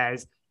Hanks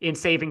says in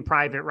Saving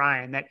Private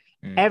Ryan, that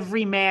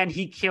every man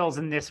he kills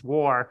in this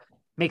war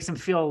makes him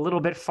feel a little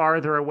bit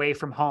farther away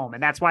from home.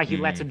 And that's why he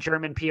lets a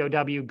German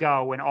POW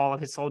go when all of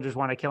his soldiers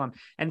want to kill him.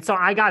 And so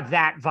I got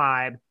that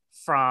vibe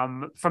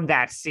from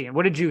that scene.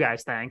 What did you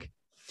guys think?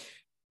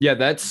 Yeah,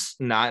 that's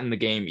not in the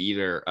game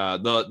either.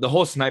 The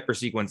whole sniper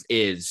sequence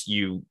is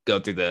you go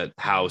through the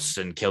house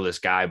and kill this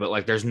guy, but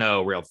like there's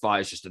no real thought.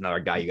 It's just another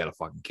guy you got to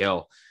fucking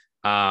kill.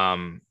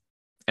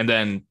 And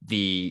then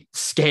the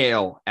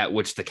scale at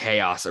which the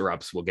chaos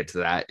erupts, we'll get to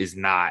that, is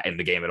not in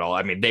the game at all.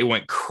 I mean, they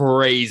went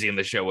crazy in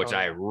the show, which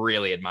I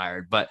really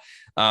admired. But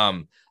I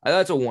thought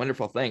that's a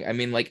wonderful thing. I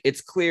mean, like,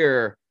 it's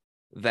clear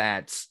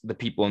that the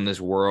people in this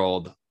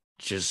world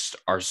just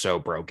are so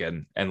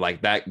broken. And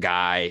like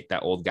that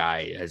old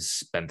guy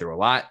has been through a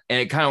lot. And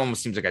it kind of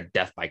almost seems like a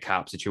death by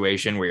cop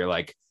situation where you're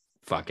like,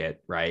 fuck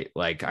it, right?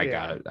 Like,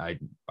 I'm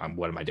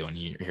what am I doing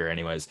here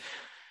anyways?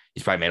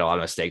 He's probably made a lot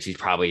of mistakes. He's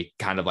probably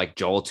kind of like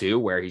Joel too,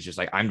 where he's just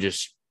like, I'm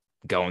just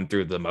going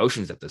through the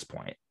motions at this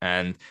point.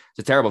 And it's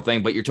a terrible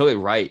thing, but you're totally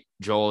right.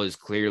 Joel is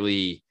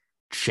clearly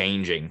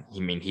changing. I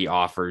mean, he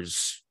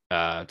offers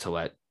to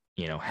let,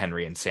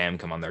 Henry and Sam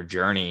come on their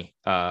journey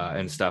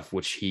and stuff,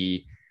 which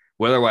he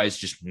would otherwise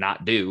just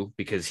not do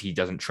because he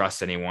doesn't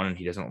trust anyone and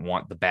he doesn't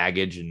want the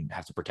baggage and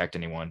have to protect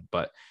anyone.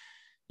 But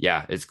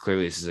yeah, it's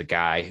clearly this is a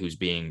guy who's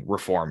being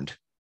reformed.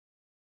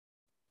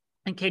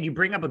 And Kate, you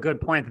bring up a good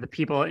point that the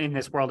people in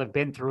this world have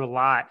been through a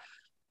lot.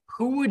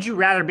 Who would you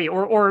rather be,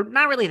 or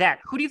not really that?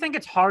 Who do you think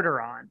it's harder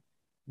on?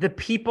 The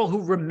people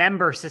who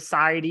remember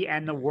society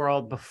and the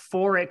world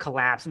before it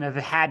collapsed and have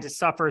had to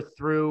suffer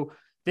through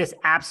this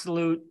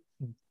absolute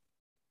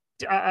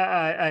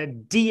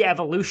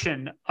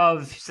de-evolution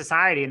of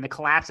society and the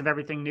collapse of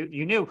everything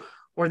you knew,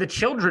 or the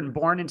children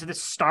born into the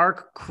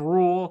stark,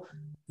 cruel,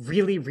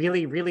 really,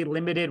 really, really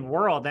limited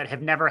world that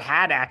have never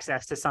had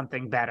access to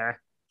something better?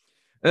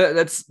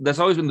 That's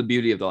always been the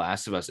beauty of The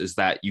Last of Us, is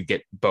that you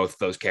get both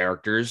those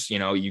characters.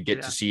 You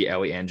get to see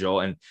Ellie and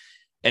Joel,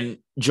 and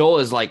Joel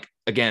is like,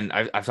 again,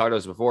 I've talked about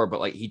this before, but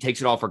like he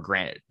takes it all for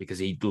granted because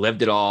he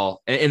lived it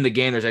all. And in the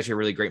game, there's actually a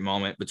really great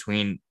moment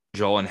between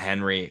Joel and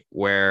Henry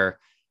where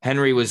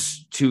Henry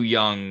was too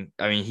young.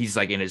 I mean, he's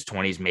like in his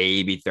 20s,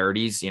 maybe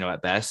 30s,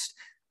 at best.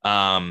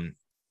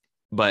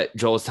 But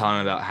Joel's telling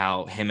him about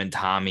how him and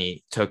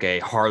Tommy took a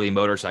Harley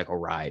motorcycle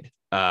ride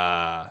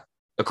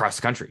across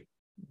the country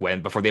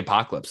before the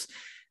apocalypse.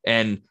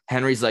 And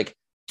Henry's like,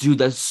 dude,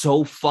 that's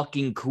so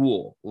fucking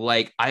cool.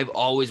 Like, I've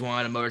always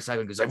wanted a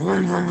motorcycle because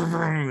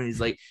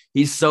like,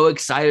 he's so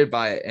excited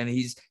by it. And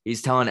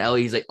he's telling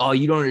Ellie, he's like, oh,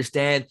 you don't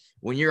understand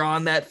when you're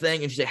on that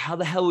thing. And she's like, how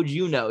the hell would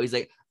you know? He's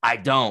like, I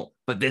don't,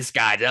 but this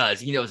guy does.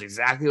 He knows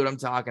exactly what I'm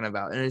talking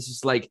about. And it's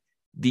just like,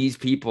 these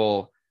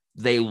people,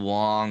 they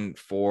long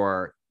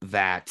for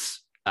that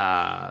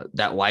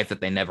life that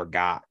they never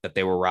got, that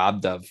they were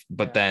robbed of.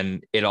 But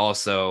then it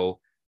also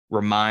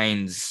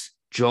reminds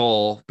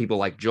people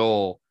like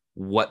Joel,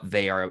 what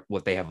they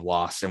have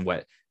lost and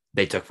what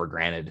they took for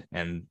granted,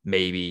 and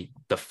maybe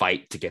the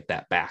fight to get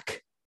that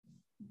back.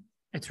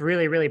 It's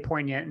really, really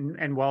poignant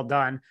and well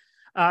done.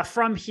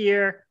 From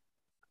here,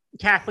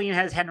 Kathleen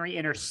has Henry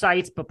in her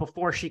sights, but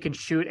before she can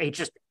shoot, a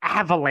just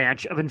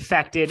avalanche of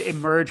infected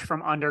emerge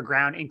from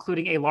underground,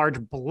 including a large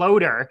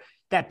bloater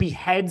that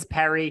beheads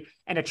Perry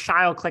and a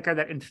child clicker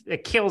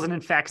that kills and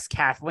infects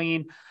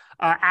Kathleen.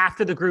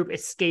 After the group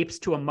escapes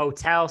to a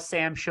motel,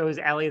 Sam shows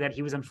Ellie that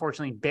he was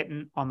unfortunately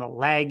bitten on the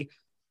leg.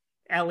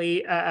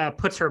 Ellie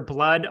puts her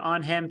blood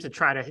on him to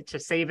try to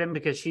save him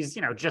because she's,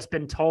 just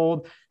been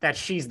told that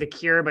she's the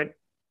cure, but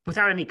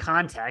without any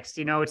context.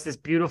 It's this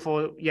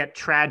beautiful yet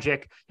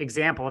tragic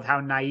example of how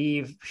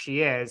naive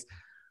she is.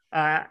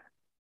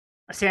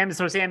 Sam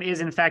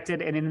is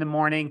infected, and in the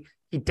morning,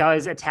 he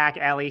does attack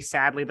Ellie.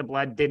 Sadly, the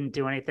blood didn't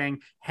do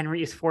anything.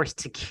 Henry is forced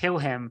to kill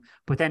him,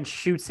 but then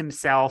shoots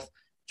himself.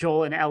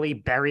 Joel and Ellie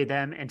bury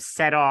them and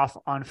set off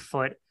on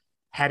foot,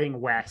 heading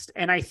west.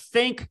 And I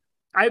think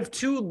I have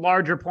two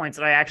larger points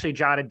that I actually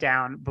jotted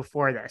down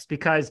before this,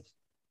 because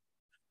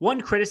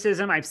one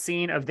criticism I've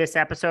seen of this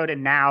episode,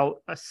 and now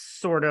a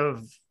sort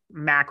of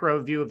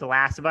macro view of The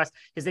Last of Us,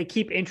 is they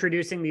keep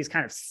introducing these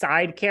kind of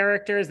side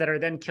characters that are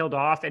then killed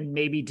off and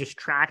maybe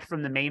distract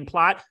from the main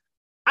plot.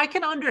 I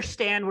can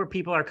understand where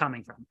people are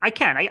coming from. I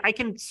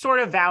can sort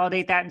of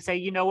validate that and say,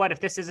 you know what,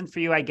 if this isn't for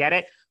you, I get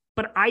it.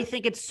 But I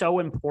think it's so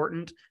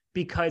important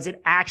because it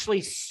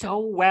actually so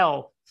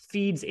well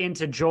feeds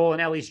into Joel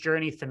and Ellie's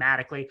journey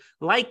thematically.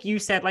 Like you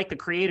said, like the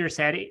creator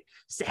said,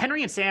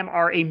 Henry and Sam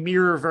are a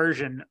mirror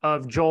version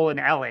of Joel and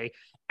Ellie.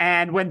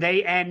 And when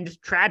they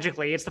end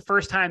tragically, it's the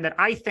first time that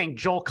I think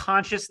Joel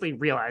consciously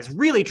realized,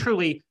 really,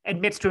 truly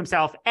admits to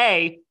himself,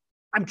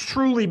 I'm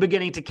truly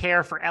beginning to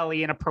care for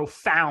Ellie in a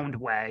profound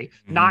way,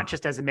 not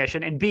just as a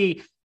mission. And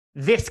B,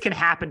 this can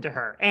happen to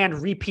her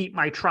and repeat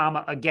my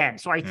trauma again.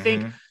 So I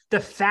think the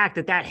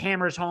fact that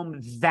hammers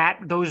home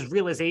those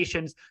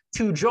realizations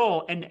to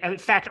Joel, and in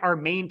fact, our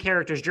main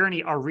character's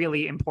journey, are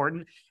really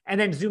important. And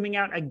then zooming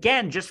out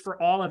again, just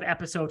for all of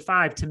episode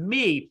 5, to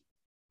me,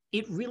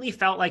 it really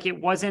felt like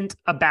it wasn't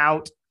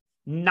about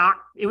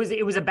it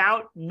was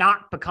about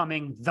not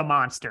becoming the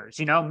monsters.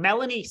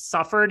 Melanie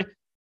suffered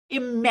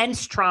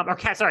immense trauma,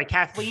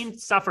 Kathleen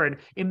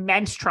suffered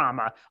immense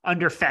trauma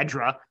under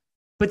Fedra,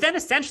 but then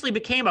essentially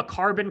became a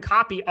carbon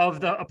copy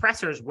of the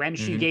oppressors when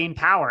she gained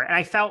power. And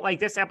I felt like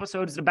this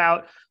episode is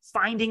about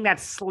finding that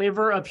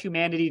sliver of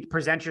humanity to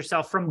present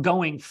yourself from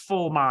going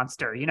full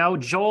monster.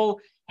 Joel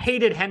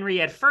hated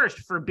Henry at first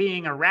for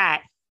being a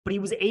rat, but he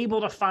was able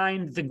to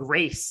find the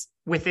grace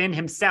within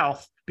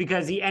himself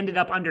because he ended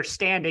up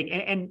understanding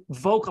and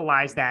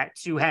vocalize that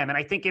to him. And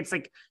I think it's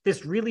like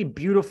this really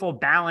beautiful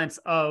balance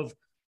of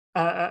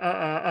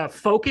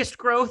focused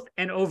growth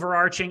and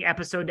overarching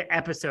episode to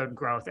episode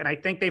growth. And I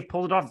think they've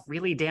pulled it off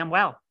really damn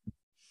well.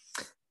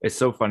 It's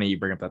so funny you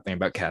bring up that thing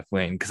about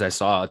Kathleen, because I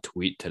saw a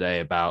tweet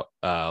today about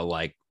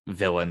like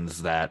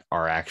villains that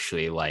are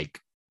actually like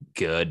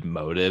good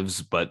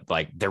motives, but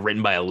like they're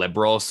written by a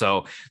liberal,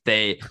 so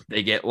they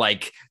get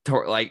like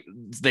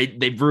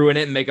they ruin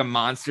it and make them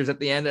monsters at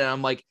the end. And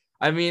I'm like,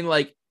 I mean,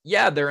 like,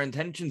 yeah, their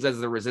intentions as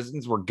the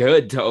resistance were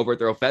good to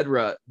overthrow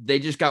Fedra. They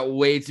just got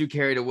way too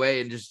carried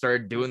away and just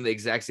started doing the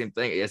exact same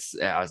thing.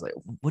 I was like,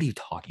 what are you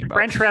talking about?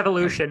 French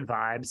Revolution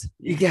vibes.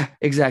 Yeah,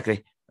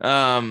 exactly.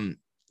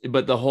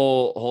 But the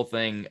whole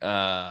thing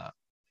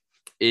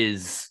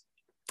is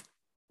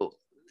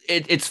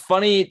it's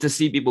funny to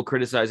see people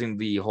criticizing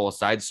the whole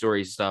side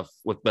story stuff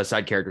with the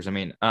side characters. I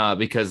mean,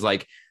 because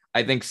like,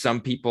 I think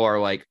some people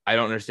are like, I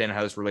don't understand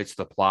how this relates to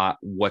the plot.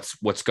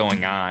 What's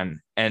going on?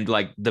 And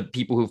like the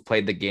people who've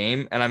played the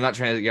game, and I'm not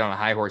trying to get on a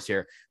high horse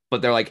here,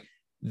 but they're like,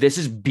 this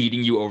is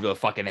beating you over the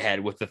fucking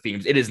head with the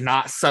themes. It is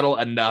not subtle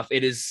enough.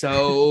 It is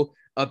so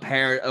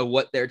apparent of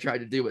what they're trying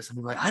to do. But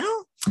something like, I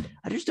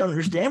just don't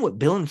understand what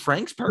Bill and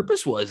Frank's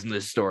purpose was in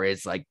this story.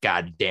 It's like,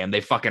 God damn,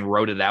 they fucking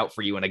wrote it out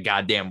for you in a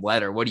goddamn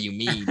letter. What do you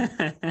mean?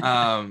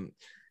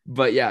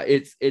 But yeah,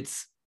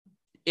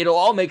 it'll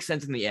all make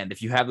sense in the end.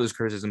 If you have those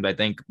criticisms, I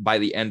think by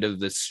the end of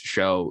this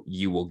show,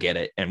 you will get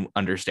it and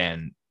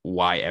understand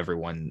why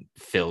everyone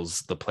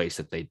fills the place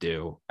that they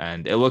do.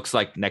 And it looks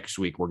like next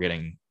week we're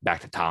getting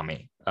back to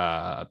Tommy,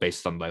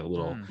 based on the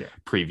little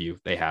preview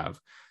they have.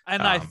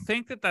 And I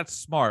think that's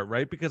smart,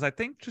 right? Because I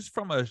think just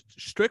from a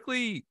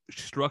strictly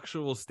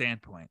structural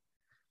standpoint,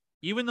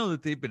 even though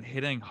that they've been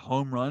hitting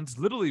home runs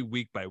literally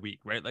week by week,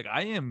 right? Like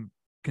I am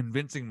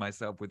convincing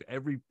myself with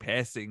every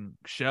passing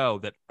show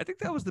that I think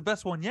that was the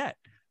best one yet,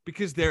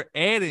 because they're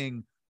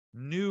adding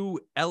new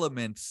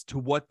elements to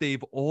what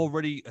they've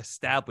already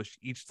established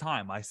each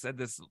time. I said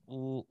this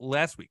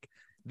last week.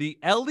 The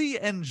Ellie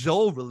and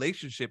Joel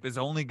relationship is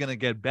only going to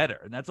get better,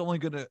 and that's only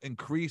going to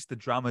increase the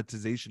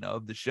dramatization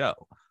of the show.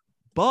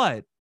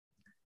 But,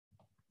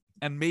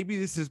 and maybe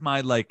this is my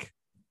like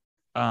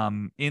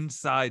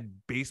inside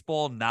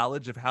baseball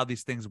knowledge of how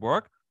these things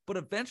work, but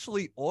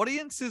eventually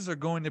audiences are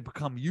going to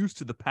become used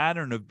to the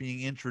pattern of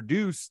being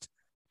introduced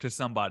to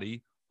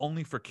somebody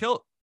only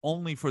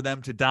for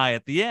them to die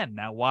at the end.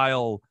 Now,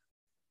 while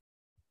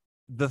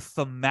the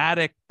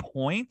thematic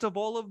point of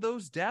all of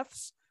those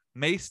deaths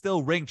may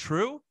still ring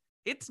true,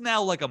 it's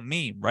now like a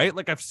meme, right?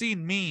 Like I've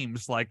seen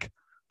memes like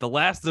The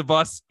Last of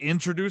Us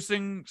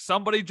introducing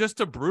somebody just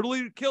to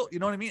brutally kill, you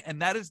know what I mean?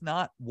 And that's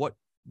not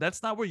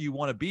where you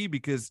want to be,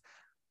 because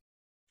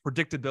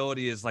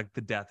predictability is like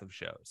the death of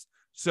shows.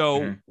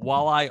 So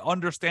while I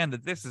understand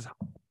that this is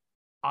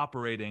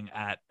operating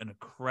at an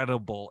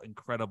incredible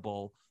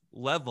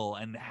level,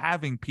 and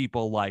having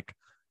people like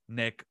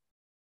Nick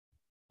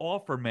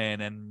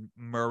Offerman and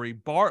Murray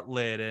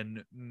Bartlett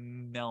and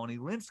Melanie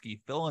Linsky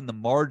fill in the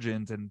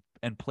margins and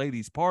play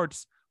these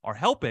parts are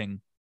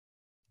helping.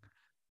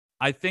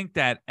 I think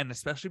that, and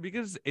especially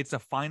because it's a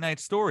finite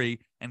story,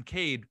 and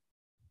Cade,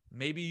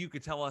 maybe you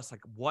could tell us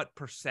like what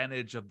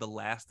percentage of the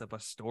Last of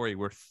Us story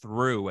we're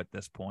through at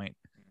this point.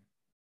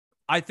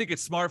 I think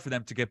it's smart for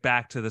them to get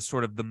back to the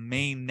sort of the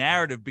main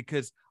narrative,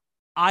 because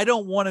I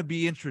don't want to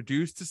be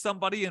introduced to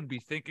somebody and be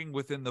thinking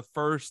within the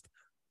first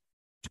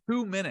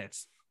 2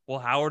 minutes, well,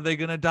 how are they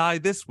going to die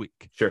this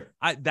week? Sure.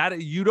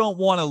 You don't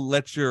want to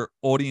let your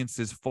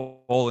audiences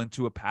fall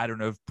into a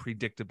pattern of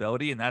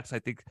predictability. And that's, I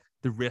think,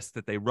 the risk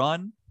that they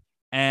run.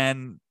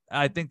 And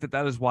I think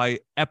that is why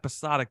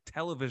episodic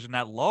television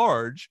at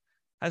large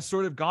has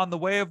sort of gone the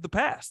way of the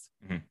past.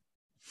 Mm-hmm.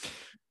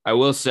 I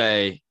will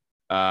say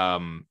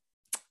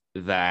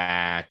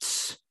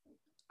that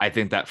I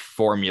think that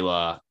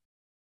formula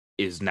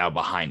is now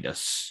behind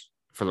us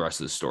for the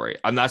rest of the story.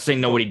 I'm not saying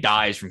nobody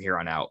dies from here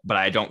on out, but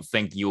I don't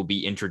think you'll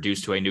be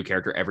introduced to a new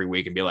character every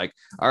week and be like,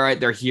 all right,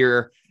 they're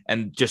here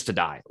and just to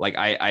die. Like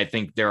I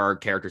think there are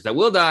characters that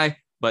will die,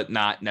 but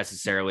not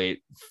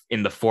necessarily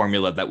in the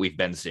formula that we've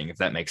been seeing, if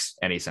that makes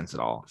any sense at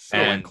all. So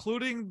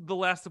including The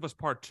Last of Us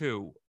Part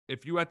 2,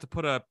 if you had to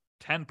put a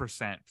 10%,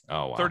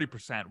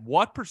 30%,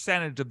 what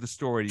percentage of the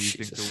story do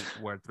you think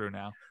we're through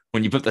now?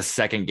 When you put the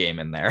second game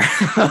in there.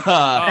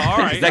 All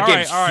right. That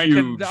game's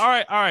huge. All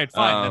right.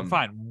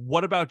 Fine.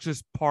 What about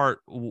just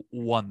part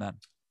 1 then?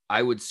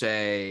 I would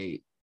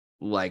say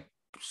like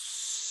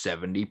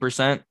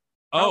 70%.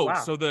 Oh,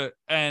 wow. So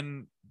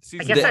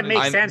I guess that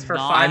makes sense for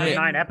 5 to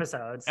 9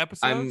 episodes.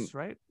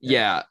 Right?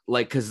 Yeah,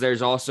 like because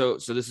there's also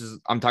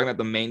I'm talking about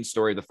the main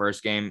story of the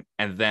first game,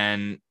 and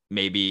then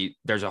maybe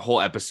there's a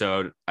whole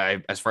episode,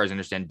 as far as I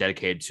understand,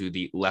 dedicated to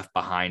the Left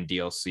Behind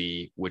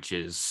DLC, which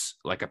is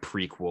like a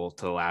prequel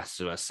to The Last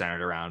of Us,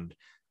 centered around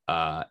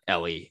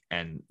Ellie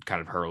and kind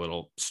of her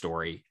little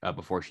story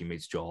before she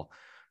meets Joel.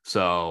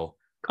 So,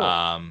 cool.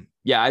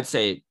 I'd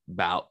say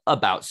about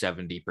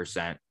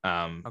 70%.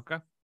 Okay.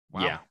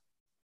 Wow. Yeah.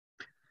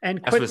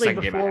 And quickly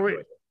before we,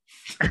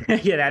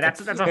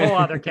 that's a whole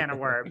other can of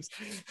worms.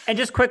 And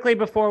just quickly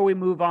before we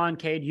move on,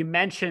 Cade, you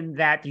mentioned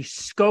that the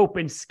scope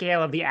and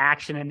scale of the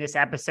action in this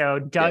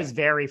episode does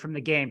vary from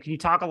the game. Can you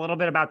talk a little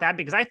bit about that?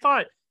 Because I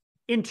thought,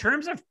 in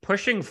terms of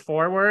pushing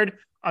forward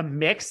a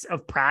mix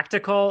of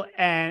practical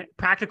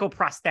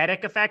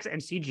prosthetic effects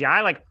and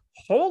CGI, like,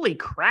 holy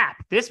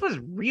crap, this was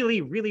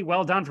really, really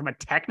well done from a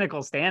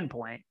technical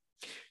standpoint.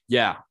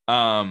 Yeah.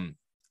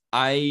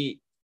 I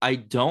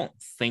don't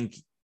think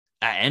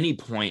at any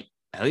point,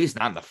 at least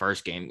not in the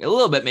first game, a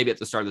little bit maybe at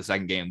the start of the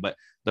second game, but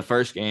the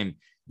first game,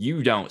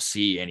 you don't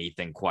see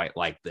anything quite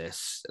like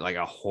this, like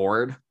a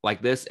horde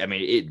like this. I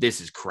mean,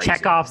 this is crazy.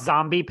 Chekhov's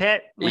zombie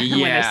pit when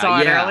I saw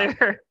it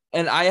earlier.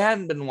 And I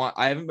haven't been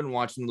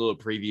watching the little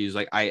previews.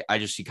 Like I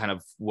just see kind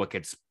of what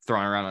gets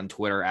thrown around on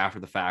Twitter after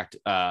the fact.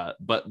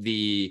 But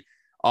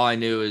all I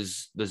knew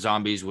is the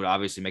zombies would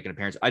obviously make an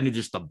appearance. I knew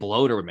just the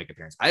bloater would make an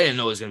appearance. I didn't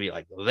know it was going to be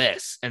like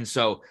this. And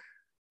so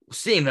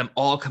seeing them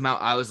all come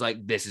out, I was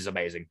like, this is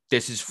amazing.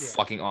 This is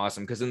fucking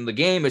awesome. Because in the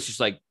game, it's just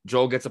like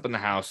Joel gets up in the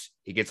house,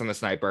 he gets on the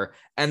sniper,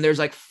 and there's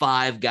like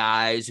 5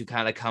 guys who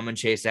kind of come and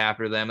chase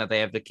after them that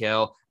they have to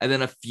kill, and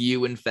then a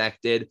few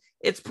infected.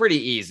 It's pretty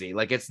easy.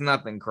 Like, it's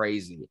nothing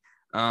crazy.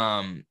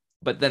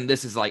 But then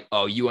this is like,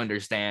 oh, you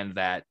understand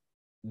that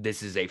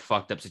this is a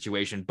fucked up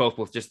situation, both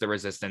with just the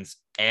resistance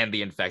and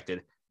the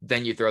infected.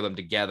 Then you throw them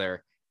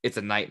together. It's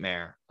a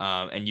nightmare.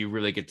 And you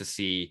really get to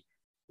see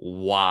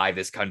why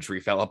this country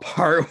fell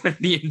apart when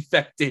the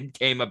infected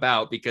came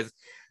about, because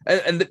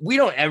and we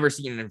don't ever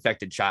see an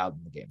infected child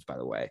in the games, by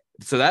the way.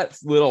 So that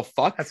little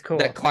fuck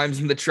that climbs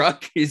in the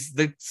truck is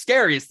the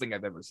scariest thing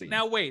I've ever seen.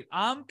 Now wait,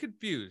 I'm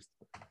confused.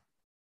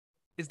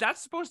 Is that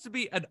supposed to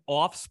be an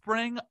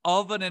offspring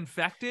of an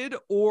infected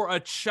or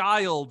a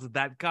child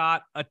that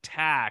got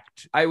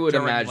attacked? I would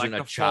imagine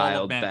a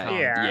child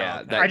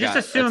that I just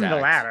assumed the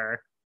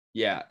latter.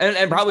 Yeah,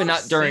 and probably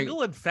not during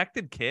single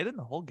infected kid in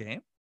the whole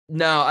game.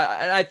 No,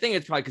 I think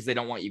it's probably because they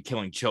don't want you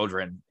killing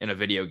children in a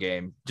video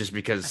game, just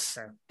because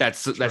that's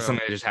something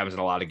that just happens in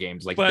a lot of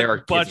games. Like,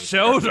 but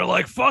shows are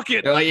like, fuck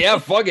it. They're like, yeah,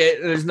 fuck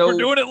it. We're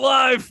doing it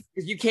live.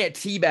 You can't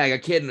teabag a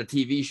kid in a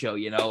TV show,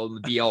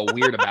 and be all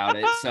weird about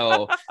it.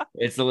 So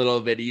it's a little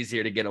bit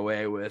easier to get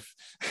away with.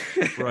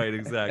 Right,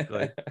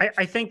 exactly.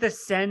 I think the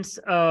sense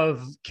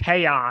of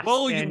chaos.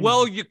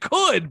 Well, you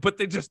could, but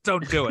they just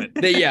don't do it.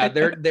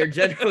 They're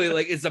generally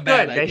like, it's a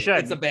bad idea. They should.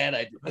 It's a bad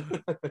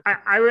idea.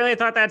 I really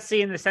thought that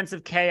scene, the sense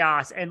of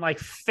chaos and like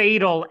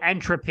fatal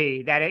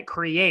entropy that it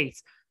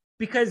creates,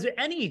 because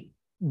any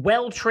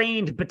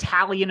well-trained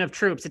battalion of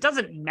troops, it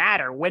doesn't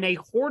matter when a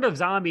horde of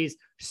zombies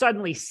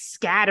suddenly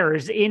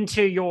scatters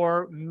into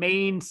your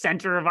main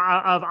center of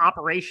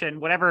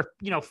operation, whatever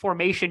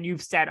formation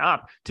you've set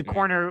up to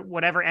corner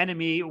whatever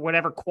enemy,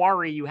 whatever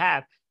quarry you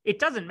have. It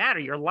doesn't matter.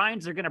 Your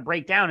lines are going to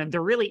break down, and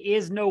there really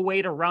is no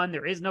way to run.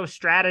 There is no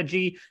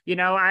strategy,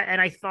 and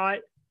I thought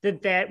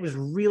that was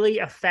really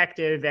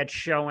effective at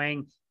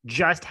showing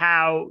just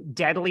how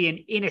deadly and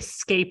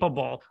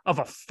inescapable of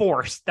a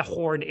force the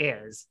horde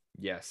is.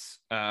 Yes.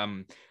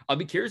 I'll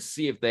be curious to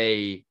see if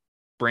they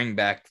bring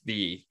back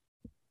the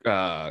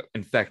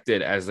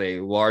infected as a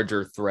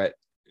larger threat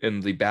in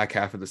the back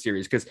half of the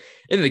series, because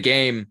in the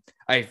game,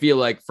 I feel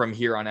like from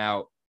here on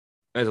out,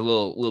 as a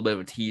little bit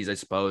of a tease, I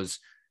suppose,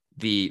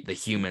 the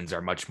humans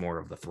are much more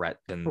of the threat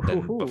than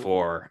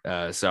before.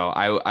 So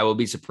I will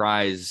be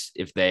surprised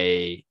if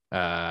they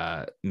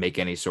make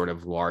any sort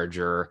of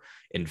larger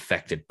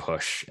infected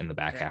push in the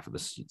back half of the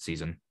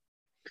season.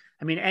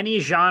 I mean, any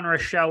genre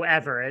show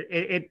ever,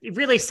 it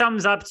really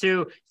sums up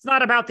to, it's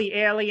not about the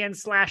alien /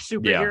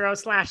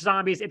 superhero /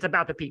 zombies. It's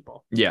about the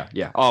people.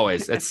 Yeah.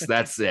 Always.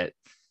 That's it.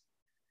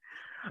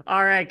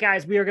 All right,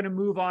 guys, we are going to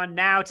move on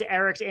now to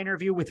Eric's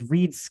interview with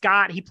Reed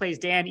Scott. He plays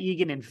Dan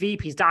Egan in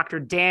Veep. He's Dr.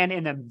 Dan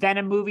in the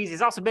Venom movies.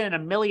 He's also been in a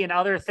million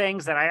other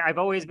things that I've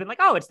always been like,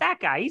 oh, it's that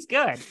guy. He's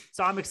good.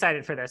 So I'm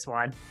excited for this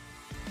one.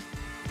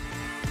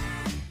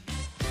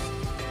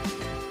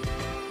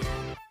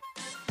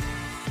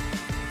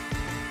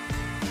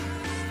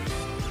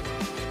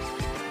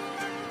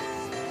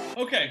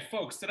 Okay,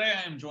 folks, today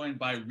I am joined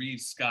by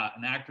Reed Scott,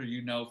 an actor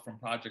you know from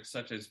projects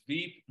such as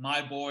Veep, My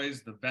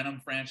Boys, the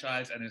Venom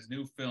franchise, and his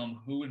new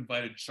film, Who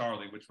Invited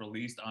Charlie, which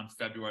released on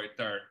February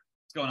 3rd.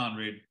 What's going on,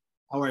 Reed?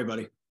 How are you,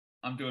 buddy?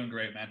 I'm doing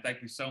great, man.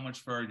 Thank you so much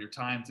for your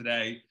time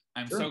today.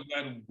 I'm so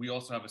glad we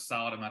also have a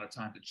solid amount of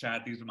time to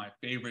chat. These are my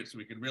favorites, so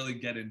we could really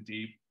get in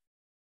deep.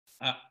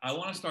 I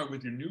want to start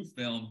with your new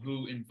film,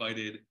 Who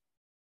Invited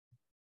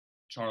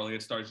Charlie.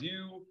 It stars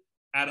you,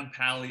 Adam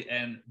Pally,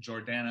 and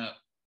Jordana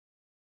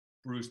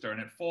Brewster, and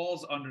it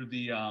falls under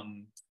the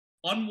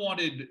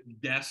unwanted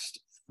guest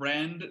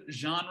friend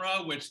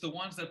genre, which the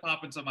ones that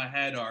pop into my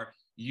head are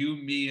you,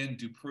 me, and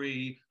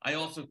Dupree. I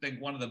also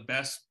think one of the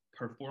best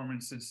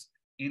performances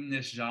in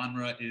this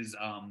genre is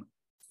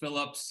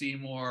Philip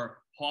Seymour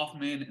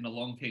Hoffman in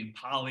Along Came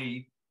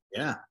Polly.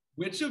 Yeah.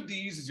 Which of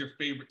these is your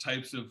favorite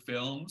types of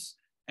films,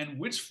 and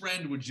which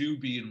friend would you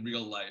be in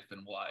real life,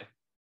 and why?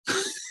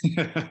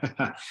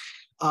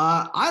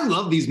 I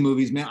love these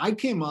movies, man. I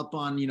came up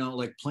on,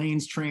 like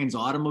Planes, Trains,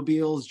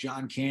 Automobiles,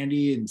 John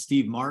Candy and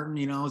Steve Martin,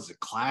 it's a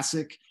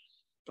classic.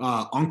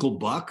 Uncle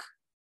Buck,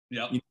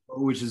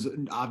 which is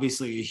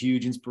obviously a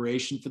huge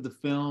inspiration for the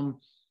film.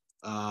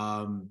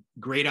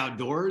 Great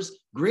Outdoors.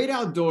 Great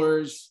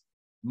Outdoors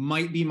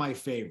might be my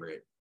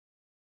favorite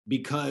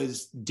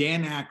because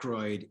Dan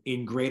Aykroyd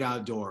in Great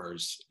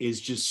Outdoors is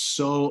just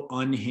so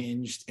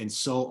unhinged and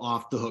so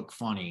off the hook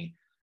funny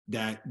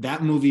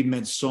that movie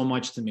meant so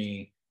much to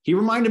me. He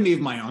reminded me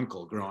of my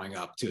uncle growing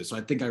up too. So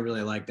I think I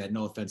really like that.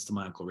 No offense to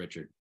my Uncle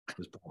Richard,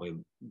 who's probably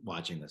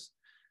watching this.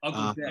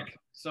 Uncle Dick.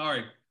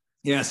 Sorry.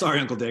 Yeah,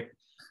 sorry, Uncle Dick.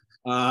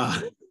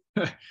 But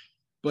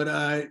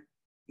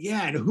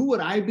yeah, and who would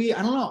I be?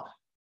 I don't know.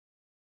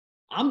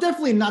 I'm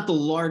definitely not the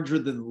larger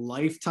than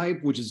life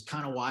type, which is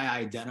kind of why I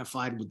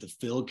identified with the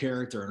Phil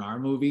character in our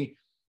movie.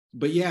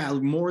 But yeah,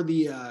 more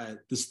the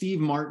Steve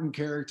Martin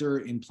character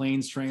in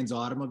Planes, Trains,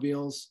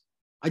 Automobiles.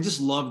 I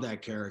just love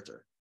that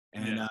character.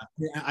 And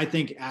I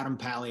think Adam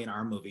Pally in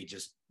our movie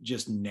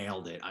just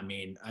nailed it. I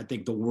mean, I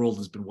think the world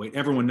has been waiting.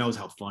 Everyone knows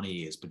how funny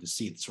he is, but to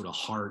see the sort of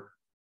heart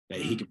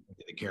that he can bring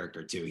to the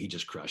character too, he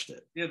just crushed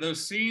it. Yeah,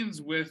 those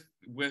scenes with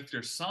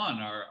your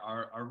son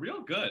are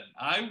real good.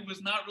 I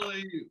was not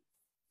really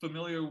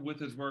familiar with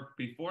his work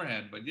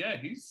beforehand, but yeah,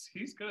 he's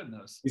good in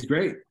those. He's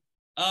great.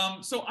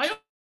 So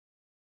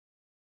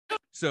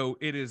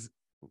it is.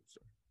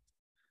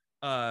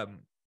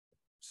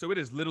 So it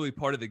is literally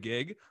part of the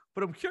gig,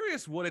 but I'm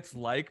curious what it's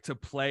like to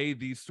play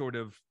these sort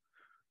of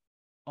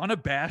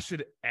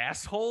unabashed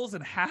assholes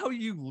and how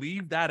you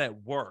leave that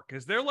at work.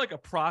 Is there like a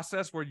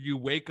process where you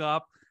wake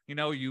up,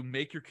 you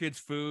make your kids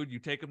food, you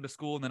take them to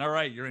school, and then, all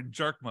right, you're in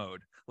jerk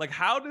mode? Like,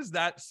 how does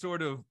that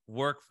sort of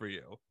work for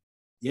you?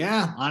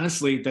 Yeah,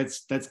 honestly,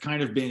 that's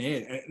kind of been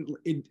it.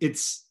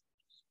 It's,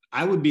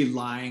 I would be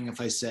lying if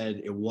I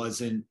said it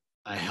wasn't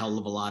a hell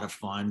of a lot of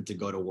fun to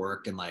go to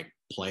work and like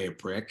play a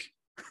prick.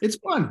 It's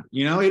fun,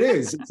 it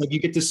is. It's like you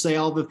get to say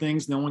all the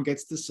things no one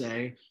gets to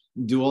say,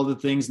 do all the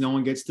things no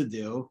one gets to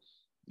do,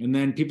 and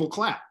then people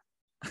clap.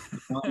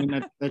 I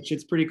mean, that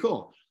shit's pretty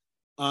cool.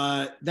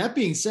 That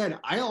being said,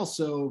 I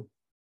don't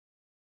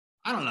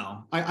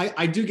know.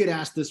 I do get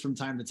asked this from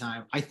time to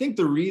time. I think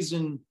the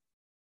reason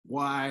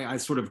why I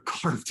sort of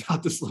carved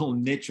out this little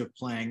niche of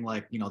playing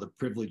like, the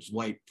privileged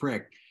white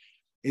prick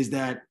is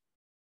that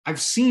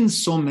I've seen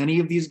so many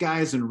of these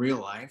guys in real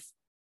life.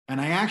 And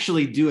I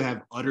actually do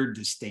have utter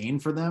disdain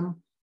for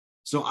them.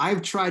 So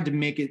I've tried to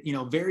make it,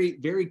 very,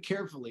 very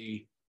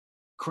carefully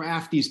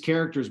craft these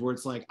characters where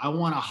it's like, I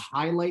want to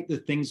highlight the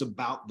things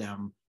about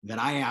them that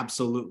I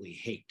absolutely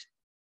hate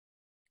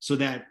so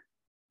that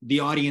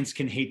the audience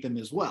can hate them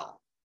as well.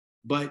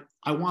 But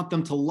I want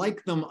them to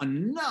like them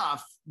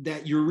enough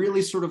that you're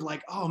really sort of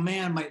like, oh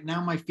man,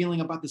 my feeling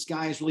about this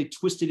guy is really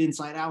twisted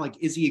inside out.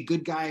 Like, is he a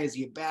good guy? Is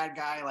he a bad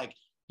guy? Like,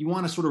 you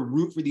want to sort of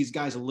root for these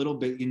guys a little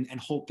bit and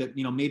hope that,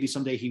 maybe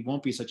someday he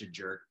won't be such a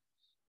jerk.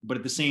 But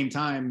at the same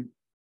time,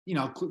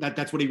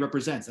 that's what he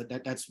represents.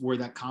 That's where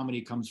that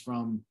comedy comes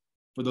from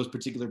for those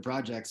particular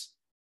projects.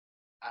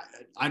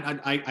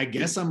 I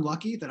guess I'm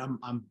lucky that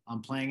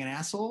I'm playing an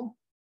asshole.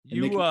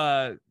 You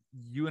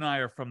and I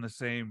are from the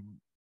same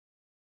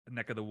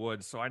neck of the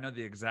woods, so I know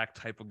the exact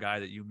type of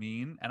guy that you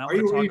mean. And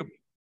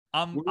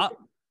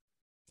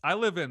I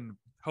live in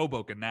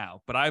Hoboken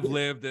now, but I've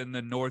lived in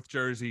the North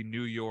Jersey,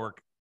 New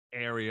York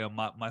area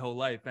my whole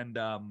life, and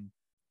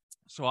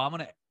so I'm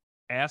gonna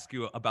ask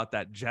you about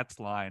that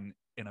Jets line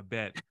in a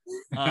bit,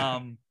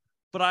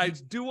 but I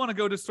do want to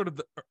go to sort of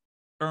the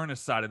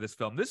earnest side of this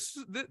film. This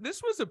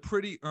was a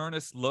pretty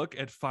earnest look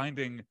at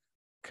finding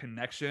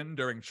connection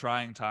during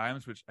trying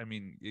times, which I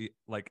mean,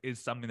 like,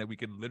 is something that we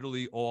can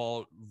literally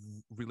all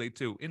relate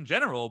to in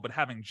general, but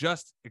having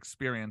just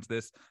experienced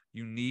this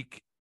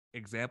unique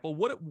example,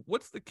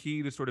 what's the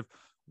key to sort of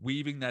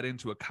weaving that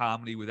into a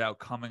comedy without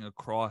coming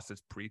across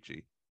as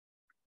preachy?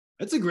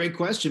 That's a great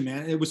question,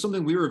 man. It was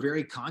something we were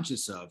very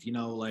conscious of,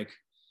 like,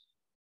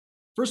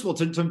 first of all,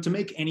 to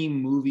make any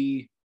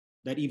movie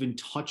that even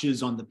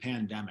touches on the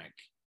pandemic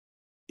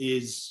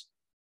is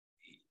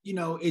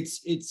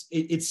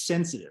it's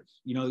sensitive.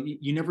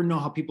 You never know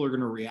how people are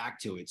going to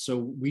react to it. So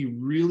we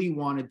really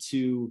wanted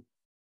to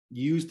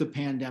use the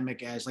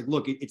pandemic as like,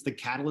 look, it's the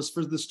catalyst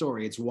for the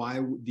story. It's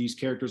why these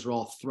characters are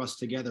all thrust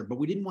together, but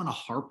we didn't want to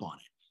harp on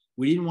it.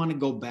 We didn't want to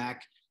go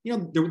back.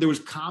 There was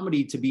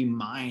comedy to be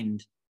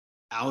mined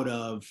out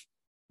of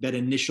that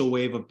initial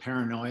wave of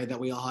paranoia that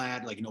we all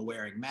had, like,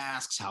 wearing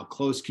masks, how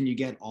close can you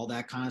get, all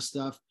that kind of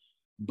stuff.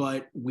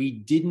 But we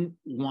didn't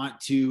want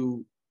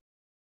to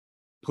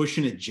push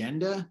an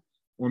agenda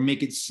or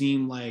make it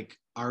seem like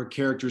our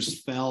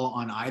characters fell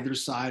on either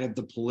side of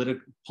the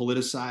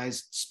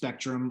politicized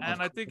spectrum.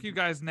 And I think you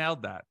guys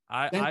nailed that.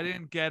 I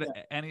didn't get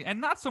any, and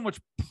not so much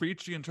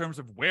preachy in terms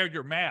of wear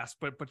your mask,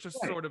 but just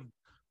sort of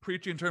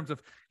preachy in terms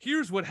of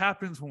here's what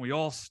happens when we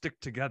all stick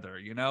together,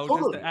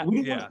 Totally.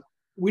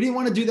 We didn't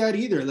want to do that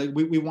either. Like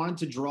we wanted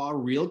to draw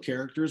real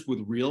characters with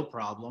real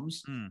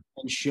problems and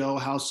show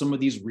how some of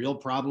these real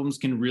problems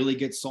can really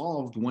get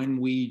solved when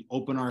we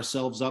open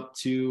ourselves up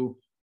to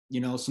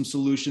some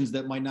solutions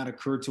that might not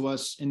occur to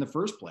us in the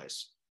first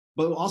place.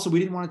 But also we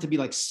didn't want it to be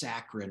like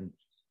saccharine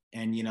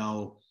and,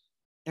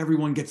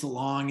 everyone gets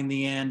along in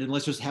the end and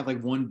let's just have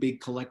like one big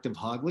collective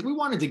hug. Like we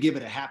wanted to give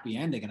it a happy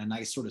ending and a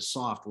nice sort of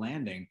soft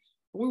landing,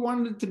 but we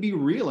wanted it to be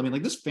real. I mean,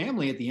 like this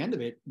family at the end of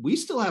it, we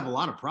still have a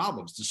lot of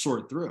problems to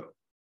sort through.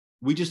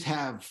 We just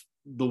have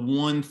the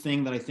one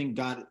thing that I think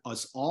got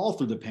us all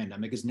through the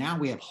pandemic is now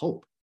we have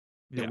hope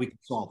that we can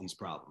solve these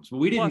problems. But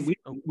we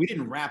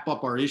didn't wrap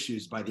up our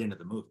issues by the end of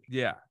the movie.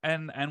 Yeah.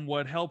 And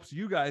what helps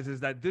you guys is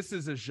that this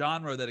is a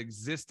genre that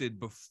existed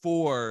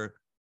before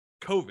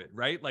COVID,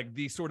 right? Like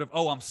the sort of,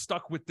 I'm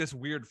stuck with this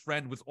weird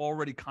friend was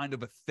already kind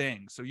of a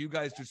thing. So you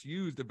guys just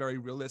used a very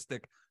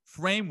realistic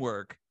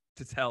framework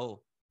to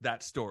tell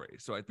that story.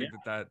 So I think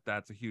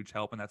that's a huge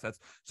help in that sense.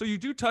 So you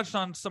do touch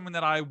on something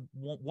that I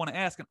want to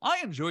ask, and I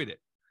enjoyed it.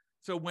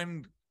 So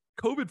when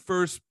COVID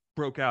first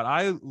broke out,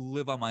 I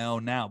live on my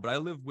own now, but I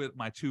lived with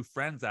my two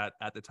friends at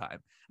the time.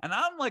 And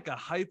I'm like a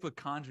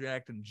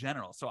hypochondriac in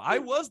general. So I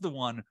was the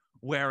one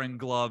wearing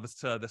gloves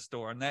to the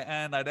store, and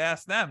I'd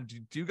ask them,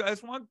 do you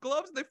guys want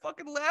gloves? And they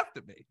fucking laughed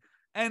at me.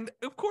 And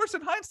of course,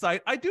 in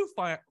hindsight, I do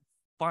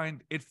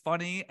find it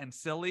funny and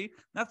silly.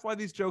 That's why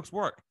these jokes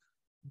work.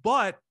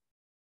 But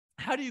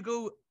how do you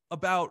go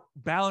about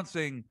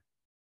balancing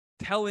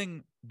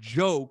telling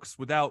jokes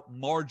without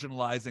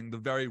marginalizing the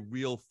very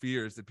real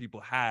fears that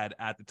people had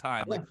at the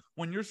time? Like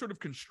when you're sort of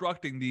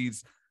constructing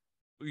these,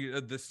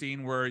 the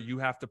scene where you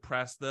have to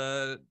press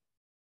the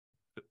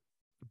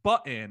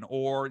button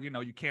or,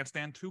 you can't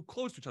stand too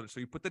close to each other, so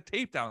you put the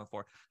tape down on the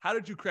floor. How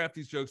did you craft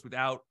these jokes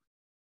without,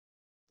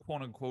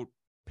 quote unquote,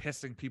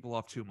 pissing people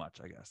off too much,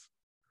 I guess?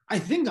 I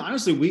think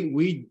honestly,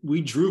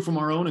 we drew from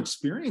our own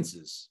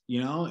experiences,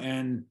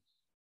 and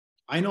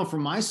I know for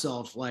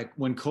myself, like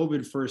when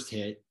COVID first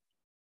hit,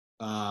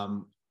 I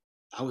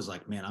was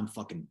like, man, I'm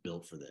fucking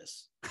built for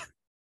this.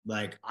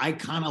 Like, I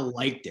kind of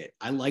liked it.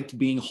 I liked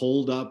being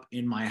holed up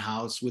in my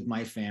house with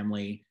my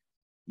family.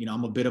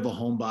 I'm a bit of a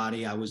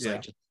homebody. I was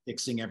like just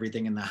fixing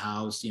everything in the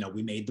house.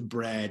 We made the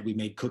bread, we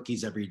made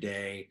cookies every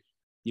day.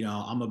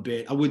 I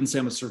wouldn't say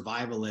I'm a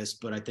survivalist,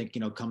 but I think,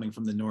 coming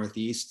from the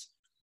Northeast,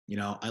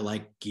 I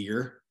like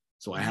gear.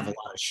 So I have a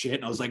lot of shit.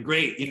 And I was like,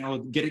 great,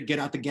 get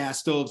out the gas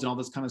stoves and all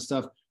this kind of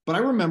stuff. But I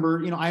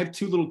remember, I have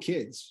two little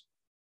kids.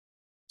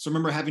 So I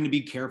remember having to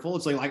be careful.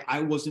 It's like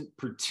I wasn't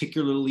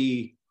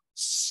particularly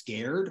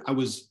scared. I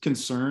was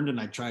concerned and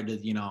I tried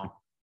to,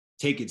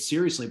 take it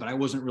seriously, but I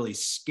wasn't really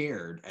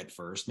scared at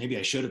first. Maybe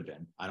I should have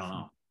been. I don't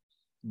know.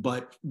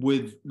 But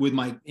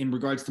in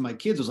regards to my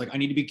kids, I was like, I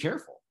need to be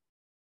careful.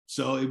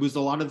 So it was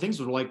a lot of things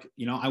that were like,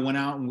 I went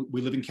out and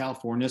we live in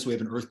California. So we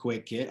have an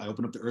earthquake kit. I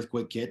opened up the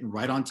earthquake kit and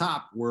right on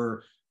top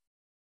were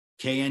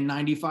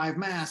KN95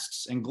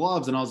 masks and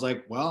gloves. And I was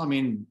like, well, I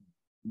mean,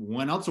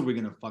 when else are we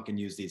going to fucking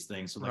use these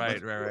things? So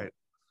like, right.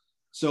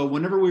 So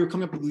whenever we were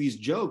coming up with these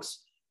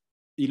jokes,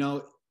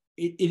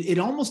 it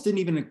almost didn't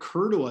even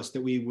occur to us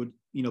that we would,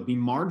 be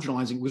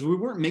marginalizing, because we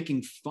weren't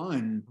making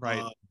fun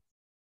of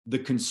the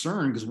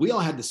concern, because we all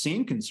had the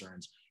same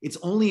concerns. It's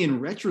only in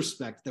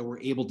retrospect that we're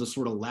able to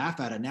sort of laugh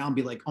at it now and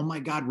be like, oh my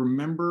God,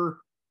 remember,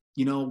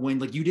 when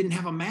like you didn't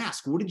have a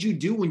mask? What did you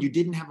do when you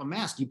didn't have a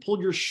mask? You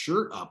pulled your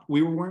shirt up.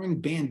 We were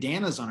wearing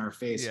bandanas on our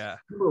face. Yeah. I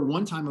remember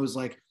one time it was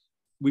like,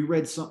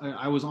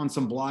 I was on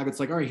some blog. It's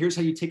like, all right, here's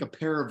how you take a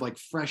pair of like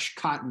fresh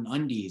cotton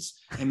undies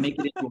and make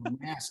it into a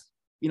mask.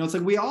 It's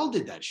like we all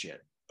did that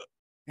shit.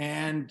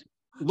 And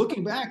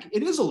looking back,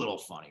 it is a little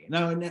funny.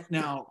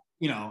 Now,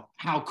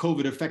 how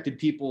COVID affected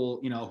people,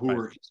 who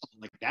were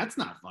like, that's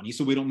not funny.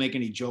 So we don't make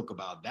any joke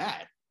about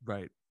that.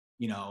 Right.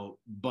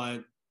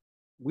 But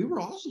we were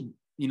all,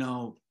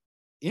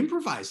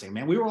 improvising,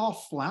 man. We were all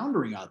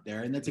floundering out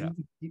there. And that's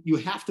you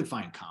have to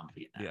find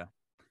comedy in that. Yeah.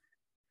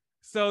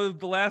 So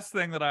the last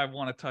thing that I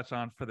want to touch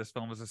on for this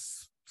film is a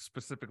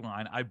specific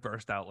line. I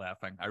burst out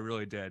laughing. I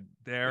really did.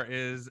 There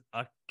is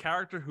a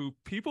character who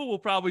people will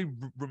probably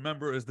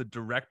remember as the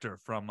director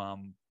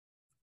from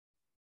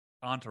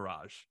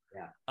Entourage.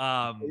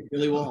 Yeah.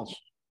 Billy Walsh.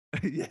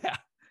 Yeah.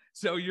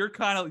 So you're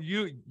kind of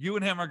you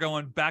and him are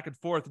going back and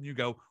forth, and you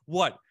go,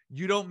 "What?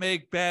 You don't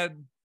make bad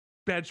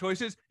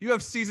choices? You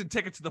have season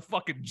tickets to the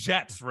fucking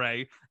Jets,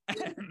 Ray."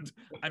 And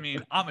I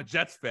mean, I'm a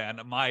Jets fan.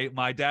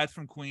 My dad's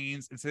from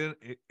Queens.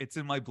 It's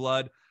in my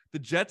blood. The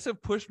Jets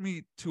have pushed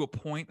me to a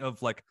point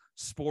of like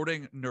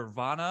sporting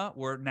nirvana,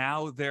 where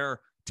now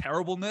their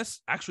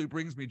terribleness actually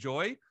brings me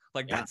joy.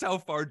 Like that's how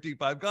far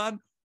deep I've gone.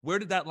 Where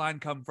did that line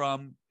come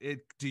from?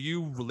 Do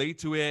you relate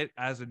to it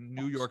as a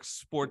New York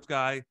sports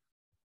guy?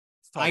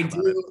 I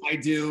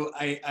do.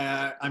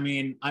 I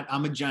mean,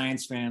 I'm a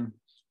Giants fan.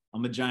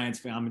 I'm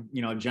Giants,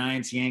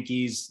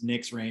 Yankees,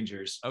 Knicks,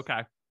 Rangers.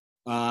 Okay.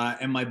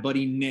 And my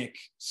buddy Nick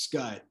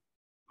Scott,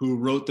 who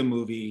wrote the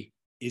movie,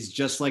 is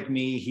just like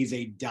me. He's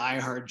a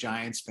diehard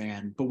Giants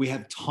fan, but we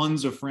have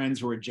tons of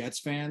friends who are Jets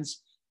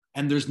fans.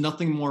 And there's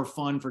nothing more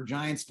fun for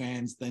Giants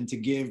fans than to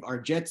give our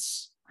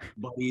Jets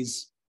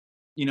buddies,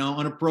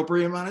 an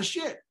appropriate amount of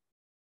shit.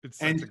 It's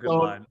such a good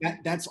line.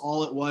 That's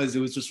all it was. It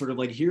was just sort of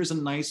like, here's a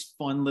nice,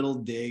 fun little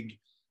dig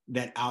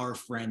that our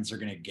friends are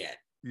going to get.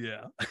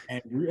 Yeah.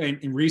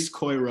 And Reese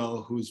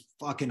Coiro, who's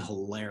fucking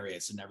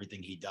hilarious in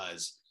everything he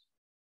does.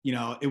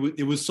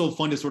 It was so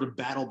fun to sort of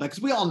battle back,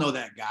 because we all know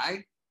that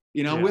guy.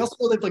 We also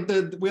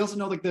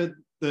know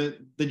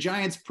the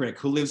Giants prick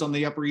who lives on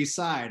the Upper East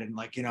Side and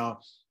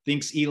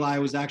thinks Eli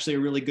was actually a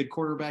really good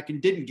quarterback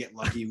and didn't get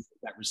lucky with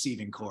that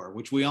receiving core,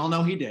 which we all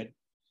know he did.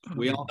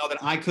 We all know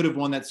that I could have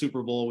won that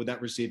Super Bowl with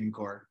that receiving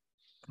core.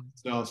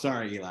 So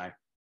sorry, Eli.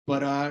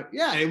 But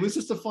it was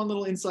just a fun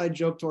little inside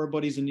joke to our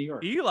buddies in New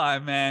York. Eli,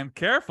 man,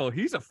 careful.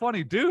 He's a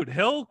funny dude.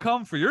 He'll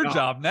come for your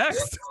job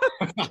next.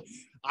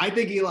 I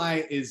think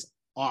Eli is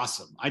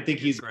awesome. I think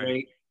he's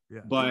great.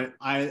 Yeah. But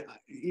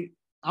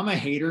I'm a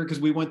hater because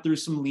we went through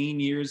some lean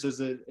years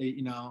as I'm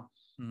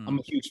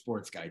a huge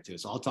sports guy too.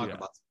 So I'll talk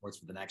about sports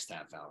for the next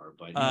half hour.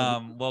 But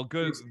well,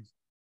 good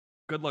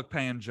luck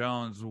paying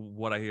Jones.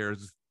 What I hear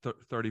is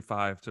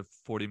 35 to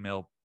 40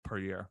 mil per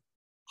year.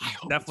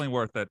 Definitely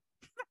worth it.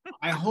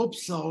 I hope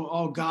so.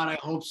 Oh God, I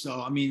hope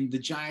so. I mean, the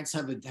Giants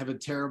have a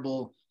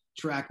terrible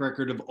track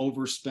record of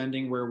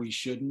overspending where we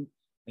shouldn't.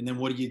 And then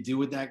what do you do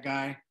with that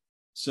guy?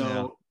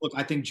 So look,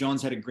 I think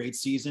Jones had a great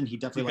season. He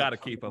definitely got to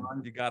keep him.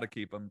 You got to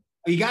keep him.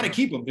 You got to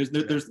keep him. It's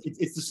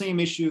the same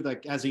issue.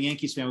 Like as a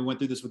Yankees fan, we went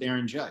through this with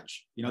Aaron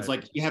Judge. It's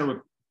like he had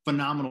a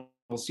phenomenal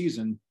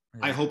season.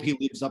 Yeah. I hope he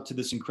lives up to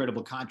this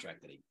incredible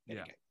contract that he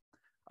got.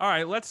 All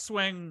right, let's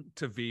swing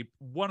to Veep.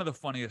 One of the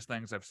funniest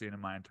things I've seen in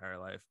my entire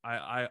life.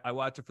 I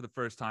watched it for the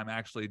first time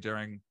actually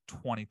during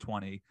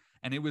 2020,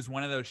 and it was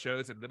one of those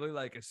shows that literally,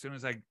 like, as soon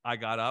as I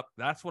got up,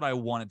 that's what I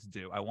wanted to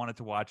do. I wanted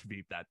to watch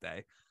Veep that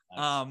day.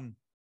 Nice.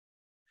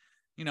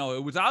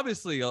 It was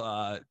obviously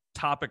a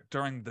topic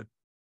during the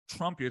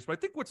Trump years, but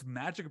I think what's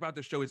magic about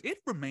the show is it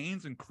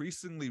remains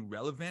increasingly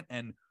relevant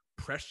and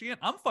prescient,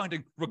 I'm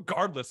finding,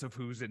 regardless of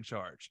who's in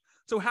charge.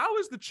 So how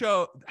is the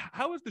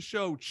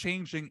show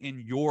changing in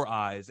your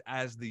eyes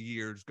as the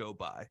years go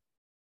by?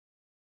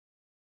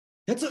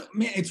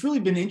 It's really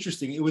been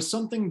interesting. It was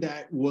something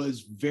that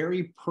was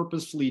very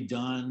purposefully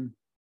done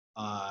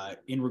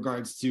in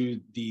regards to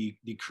the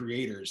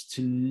creators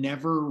to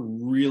never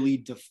really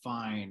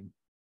define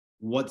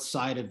what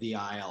side of the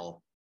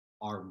aisle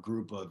our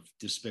group of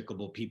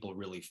despicable people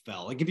really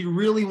fell. Like, if you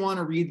really want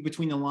to read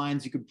between the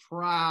lines, you could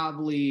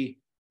probably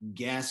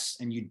guess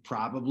and you'd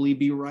probably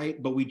be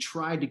right, but we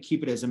tried to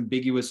keep it as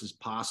ambiguous as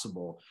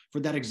possible for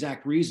that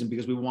exact reason,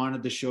 because we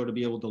wanted the show to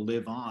be able to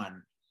live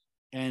on.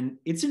 And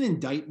it's an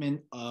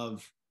indictment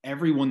of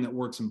everyone that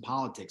works in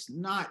politics,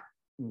 not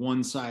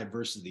one side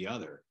versus the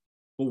other.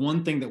 But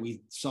one thing that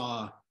we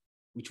saw,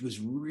 which was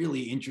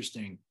really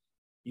interesting,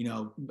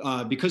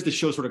 because the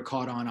show sort of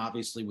caught on,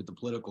 obviously, with the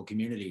political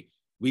community,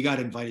 we got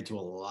invited to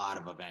a lot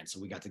of events. So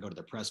we got to go to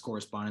the press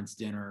correspondence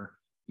dinner.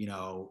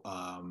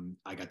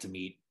 I got to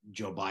meet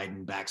Joe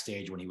Biden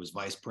backstage when he was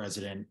vice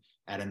president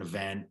at an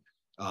event,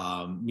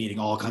 meeting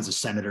all kinds of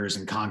senators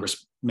and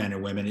congressmen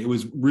and women. It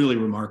was really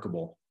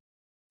remarkable.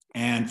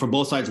 And from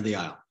both sides of the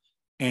aisle.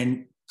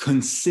 And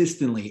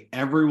consistently,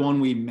 everyone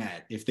we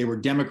met, if they were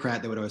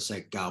Democrat, they would always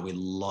say, God, we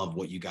love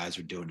what you guys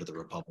are doing to the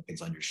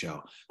Republicans on your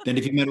show. Then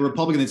if you met a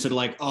Republican, they said,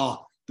 like,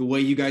 oh, the way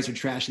you guys are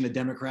trashing the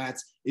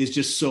Democrats is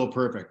just so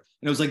perfect.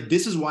 And it was like,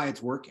 this is why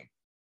it's working,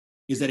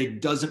 is that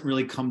it doesn't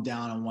really come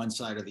down on one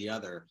side or the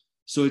other.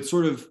 So it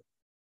sort of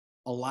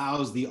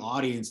allows the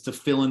audience to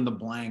fill in the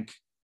blank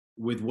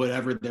with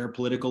whatever their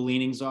political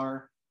leanings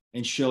are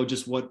and show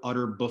just what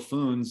utter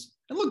buffoons.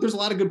 And look, there's a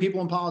lot of good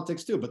people in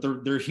politics too, but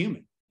they're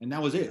human. And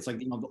that was it. It's like,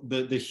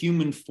 the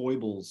human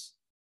foibles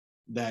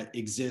that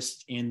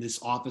exist in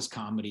this office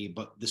comedy,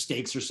 but the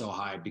stakes are so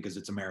high because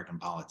it's American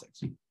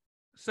politics.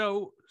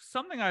 So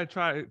something I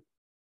try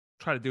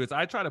to do is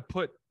I try to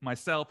put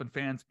myself and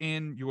fans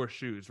in your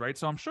shoes, right?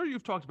 So I'm sure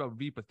you've talked about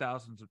Veep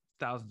thousands of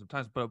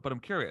times, but I'm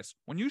curious,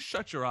 when you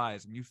shut your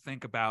eyes and you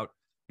think about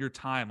your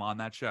time on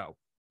that show,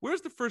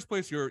 where's the first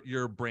place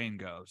your brain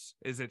goes?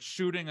 Is it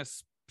shooting a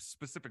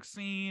specific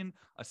scene,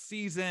 a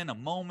season, a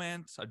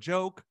moment, a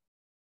joke?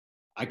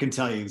 I can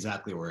tell you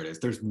exactly where it is.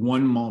 There's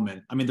one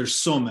moment. I mean, there's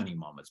so many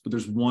moments, but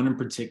there's one in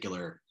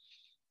particular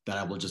that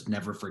I will just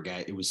never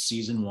forget. It was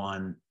season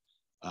 1.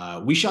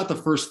 We shot the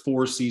first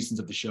 4 seasons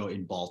of the show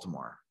in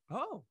Baltimore.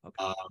 Oh,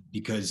 okay.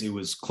 Because it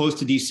was close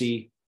to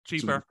DC.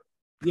 Cheaper.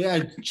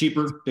 So,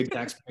 cheaper, big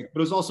tax break. But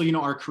it was also,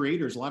 our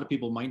creators, a lot of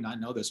people might not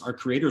know this, our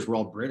creators were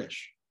all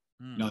British.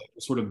 It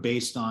was sort of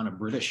based on a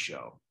British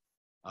show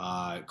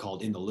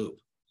called In the Loop.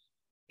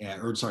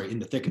 In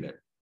the Thick of It.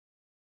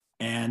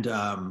 And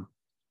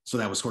so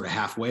that was sort of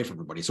halfway for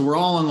everybody. So we're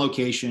all on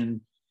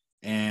location,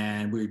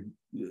 and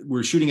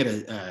we're shooting at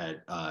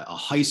a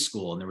high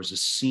school, and there was a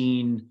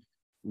scene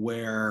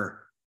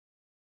where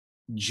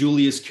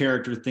Julia's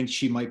character thinks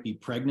she might be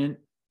pregnant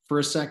for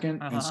a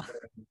second. And so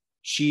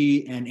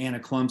she and Anna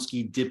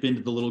Klumsky dip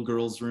into the little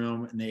girl's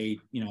room,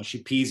 and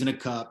she pees in a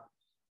cup,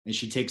 and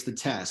she takes the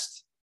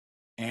test,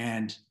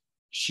 and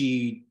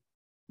she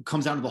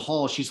comes out of the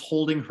hall. She's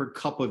holding her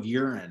cup of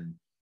urine,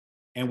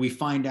 and we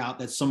find out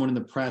that someone in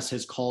the press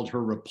has called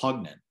her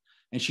repugnant.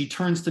 And she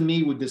turns to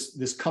me with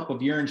this cup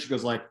of urine. She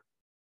goes like,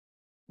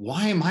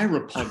 "Why am I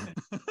repugnant?"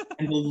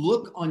 And the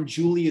look on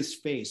Julia's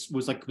face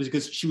was like,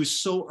 because she was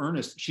so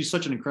earnest. She's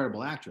such an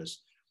incredible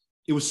actress.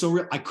 It was so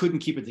real. I couldn't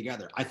keep it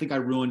together. I think I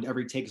ruined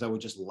every take because I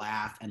would just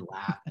laugh and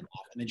laugh and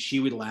laugh. And then she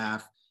would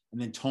laugh,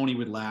 and then Tony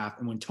would laugh.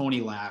 And when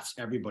Tony laughs,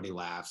 everybody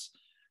laughs.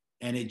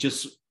 And it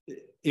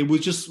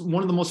was just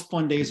one of the most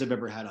fun days I've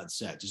ever had on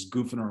set, just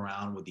goofing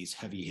around with these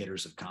heavy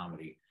hitters of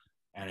comedy.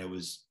 And it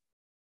was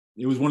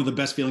one of the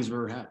best feelings I've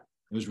ever had.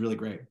 It was really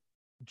great.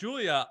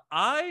 Julia,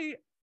 I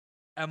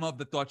am of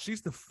the thought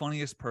she's the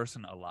funniest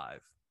person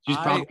alive. She's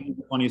probably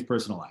the funniest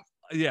person alive.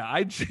 Yeah,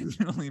 I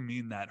genuinely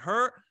mean that.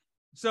 And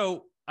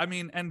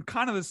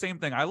kind of the same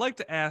thing. I like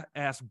to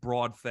ask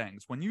broad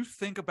things. When you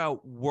think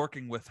about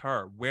working with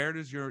her, where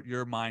does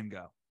your mind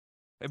go?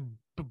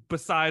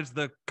 Besides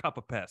the cup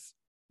of piss.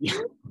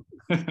 It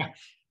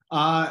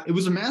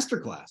was a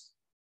masterclass.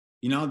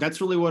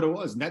 That's really what it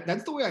was. And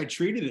that's the way I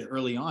treated it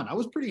early on. I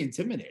was pretty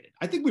intimidated.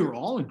 I think we were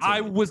all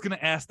intimidated. I was going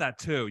to ask that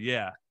too.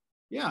 Yeah.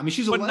 Yeah. I mean,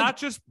 she's not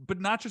just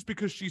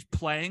because she's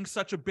playing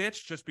such a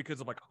bitch, just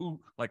because of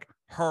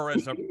her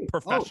as a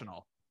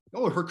professional.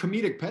 Her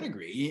comedic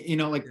pedigree,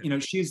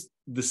 she's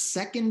the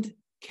second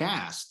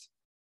cast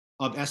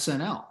of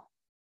SNL.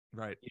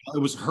 Right. It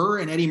was her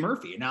and Eddie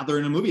Murphy. And now they're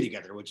in a movie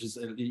together, which is,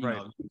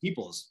 right.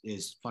 People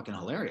is fucking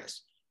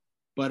hilarious.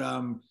 But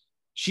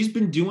she's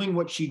been doing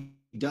what she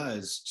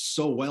does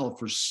so well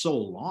for so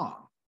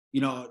long.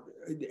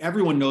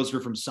 Everyone knows her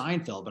from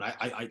Seinfeld, but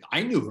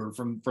I knew her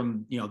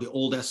from the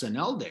old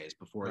SNL days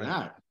before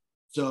that.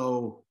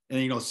 So,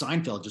 and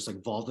Seinfeld just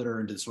vaulted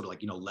her into sort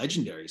of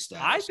legendary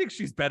status. I think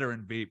she's better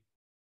in Veep.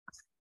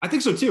 I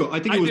think so too. I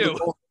think it was the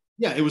role,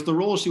 it was the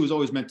role she was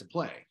always meant to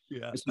play.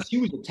 Yeah. So she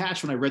was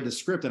attached when I read the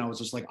script, and I was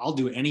just like, I'll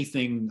do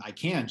anything I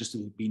can just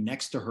to be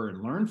next to her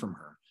and learn from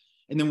her.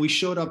 And then we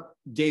showed up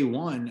day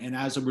one, and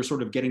as we're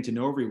sort of getting to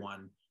know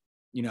everyone,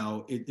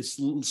 it's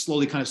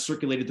slowly kind of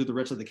circulated through the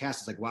rest of the cast.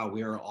 It's like, wow,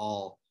 we are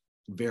all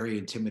very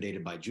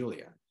intimidated by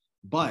Julia,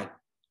 but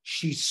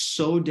she's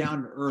so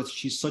down to earth.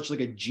 She's such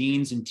a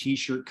jeans and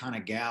t-shirt kind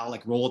of gal,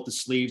 roll up the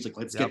sleeves,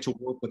 let's get to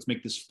work. Let's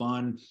make this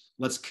fun.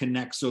 Let's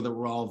connect so that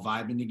we're all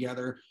vibing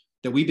together,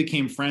 that we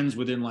became friends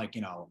within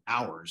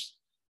hours.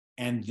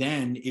 And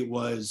then it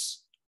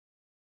was,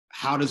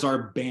 how does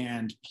our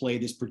band play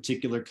this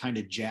particular kind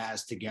of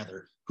jazz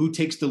together? Who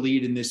takes the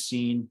lead in this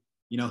scene?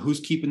 Who's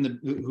keeping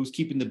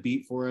the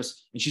beat for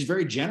us? And she's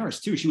very generous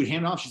too. She would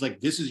hand it off. She's like,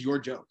 "This is your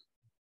joke."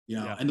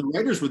 And the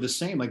writers were the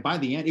same. By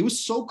the end, it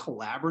was so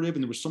collaborative,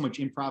 and there was so much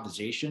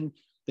improvisation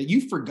that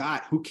you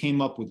forgot who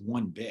came up with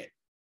one bit.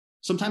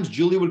 Sometimes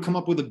Julia would come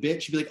up with a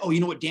bit. She'd be like, "Oh, you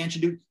know what Dan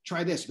should do?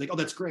 Try this." She'd be like, "Oh,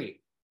 that's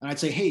great." And I'd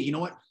say, "Hey, you know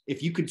what?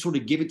 If you could sort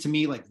of give it to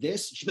me like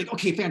this," she'd be like,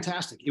 "Okay,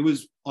 fantastic." It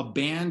was a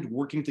band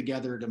working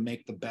together to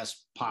make the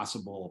best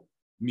possible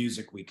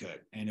music we could.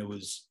 And it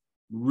was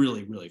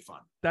really, really fun.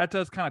 That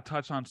does kind of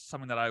touch on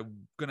something that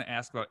I'm going to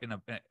ask about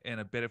in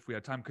a bit if we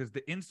have time, because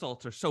the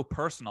insults are so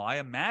personal. I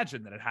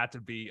imagine that it had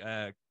to be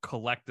a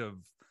collective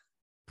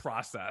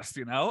process,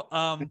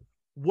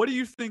 What do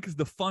you think is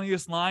the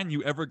funniest line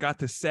you ever got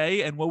to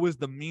say, and what was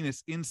the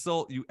meanest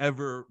insult you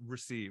ever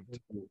received?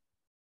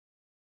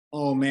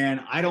 Oh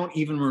man, I don't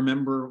even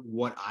remember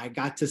what I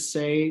got to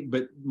say,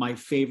 but my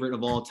favorite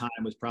of all time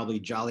was probably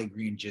Jolly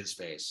Green Jizz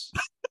Face.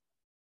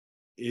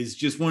 Is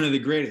just one of the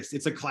greatest.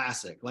 It's a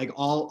classic.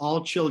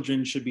 All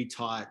children should be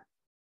taught,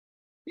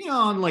 in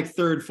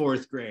 3rd,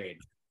 4th grade.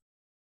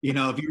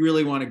 If you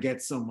really want to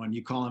get someone,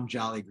 you call him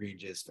Jolly Green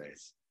Jizz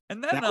Face.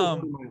 And then that was one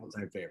of my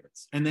all-time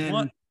favorites. And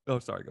then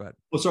sorry, go ahead.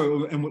 Oh,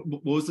 sorry. And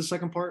what was the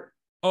second part?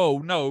 Oh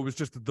no, it was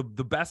just the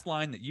best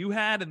line that you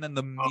had, and then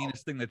the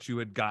meanest thing that you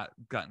had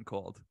gotten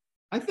called.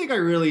 I think I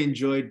really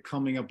enjoyed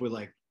coming up with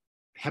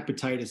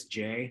hepatitis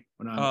J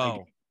when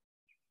I'm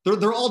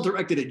they're all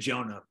directed at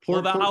Jonah.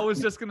 I was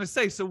just gonna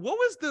say. So, what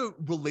was the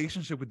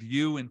relationship with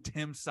you and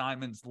Tim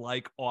Simons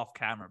off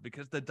camera?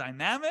 Because the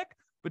dynamic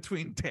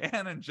between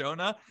Dan and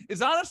Jonah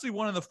is honestly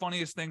one of the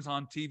funniest things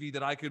on TV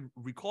that I could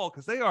recall,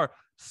 because they are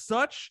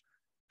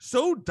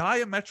so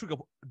diametrically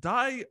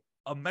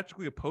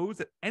opposed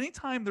that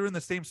anytime they're in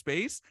the same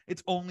space,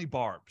 it's only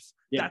barbs.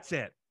 Yeah. That's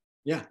it.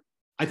 Yeah.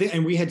 I think,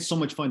 and we had so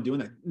much fun doing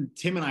that.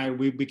 Tim and I,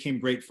 we became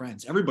great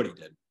friends. Everybody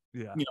did.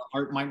 Yeah. You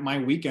know, my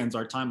weekends,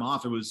 our time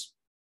off, it was,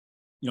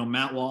 you know,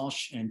 Matt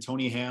Walsh and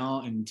Tony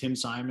Hale and Tim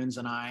Simons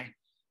and I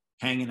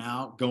hanging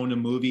out, going to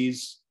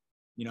movies,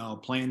 you know,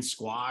 playing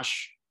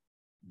squash,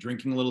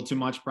 drinking a little too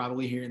much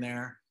probably here and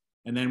there.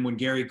 And then when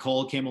Gary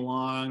Cole came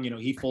along, you know,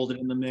 he folded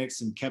in the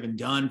mix, and Kevin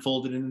Dunn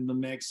folded in the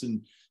mix,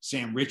 and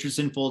Sam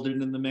Richardson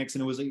folded in the mix.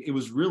 And it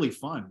was really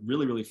fun,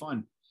 really, really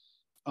fun.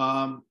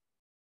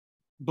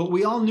 But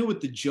we all knew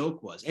what the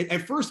joke was.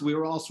 At first, we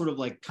were all sort of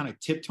like kind of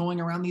tiptoeing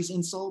around these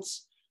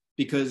insults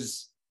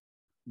because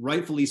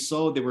rightfully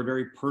so, they were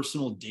very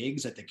personal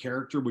digs at the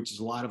character, which is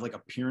a lot of like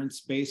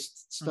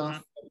appearance-based stuff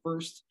at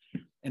first.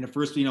 And at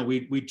first, you know,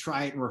 we'd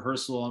try it in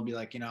rehearsal and be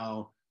like, you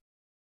know,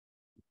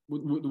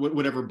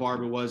 whatever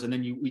barb it was, and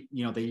then you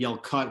know, they yell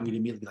cut, and we'd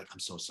immediately be like, I'm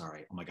so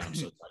sorry. Oh my God, I'm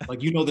so sorry.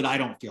 Like, you know that I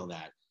don't feel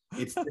that.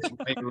 It's this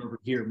writer over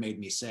here made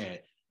me say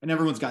it. And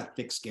everyone's got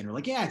thick skin. We're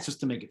like, yeah, it's just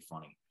to make it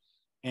funny.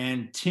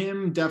 And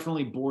Tim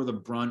definitely bore the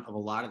brunt of a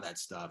lot of that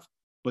stuff.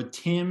 But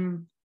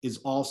Tim is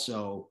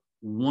also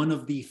one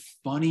of the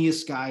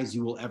funniest guys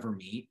you will ever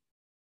meet.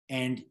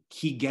 And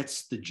he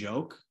gets the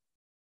joke.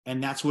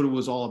 And that's what it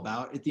was all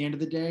about at the end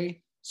of the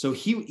day. So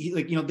he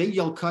like, you know, they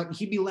yell cut, and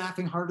he'd be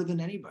laughing harder than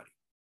anybody.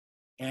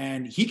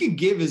 And he could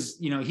give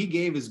he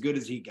gave as good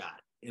as he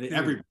got.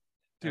 Everybody.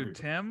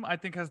 Tim, I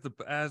think has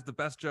the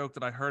best joke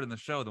that I heard in the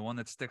show. The one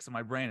that sticks in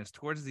my brain is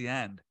towards the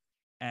end.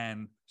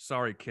 And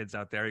sorry, kids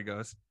out there, he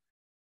goes,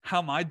 "How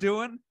am I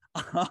doing?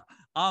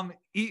 I'm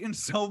eating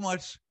so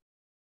much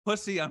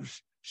pussy, I'm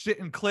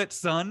shitting clit,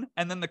 son."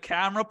 And then the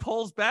camera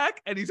pulls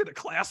back, and he's in a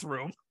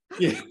classroom.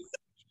 Yeah,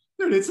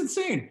 dude, it's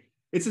insane.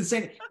 It's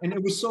insane. And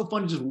it was so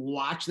fun to just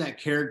watch that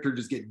character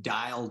just get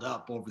dialed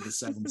up over the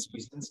 7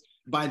 seasons.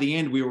 By the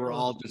end, we were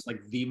all just like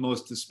the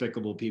most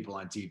despicable people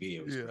on TV.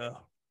 It was great.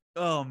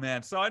 Oh,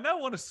 man. So I now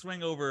want to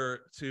swing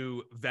over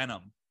to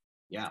Venom.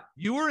 Yeah.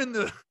 You were in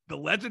the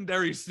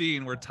legendary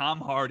scene where Tom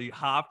Hardy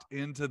hopped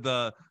into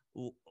the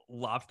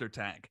lobster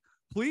tank.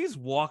 Please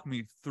walk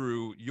me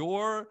through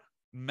your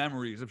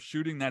memories of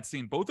shooting that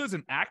scene, both as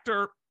an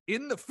actor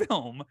in the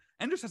film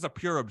and just as a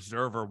pure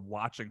observer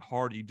watching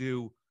Hardy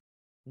do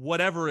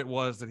whatever it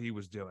was that he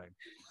was doing.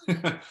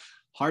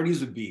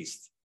 Hardy's a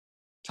beast.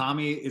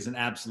 Tommy is an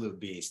absolute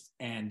beast.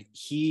 And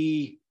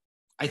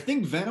I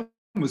think Venom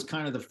was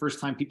kind of the first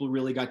time people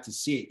really got to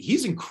see it.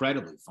 He's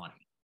incredibly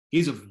funny.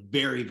 He's a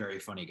very, very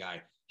funny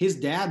guy. His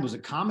dad was a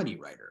comedy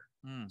writer.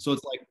 So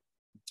it's like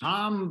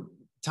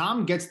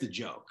Tom gets the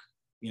joke,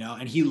 you know,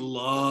 and he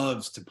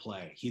loves to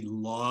play. He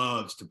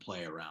loves to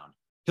play around.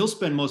 He'll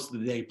spend most of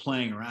the day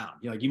playing around.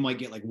 You know, like you might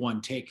get like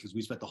one take because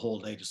we spent the whole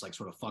day just like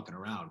sort of fucking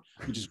around,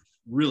 which is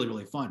really,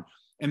 really fun.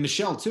 And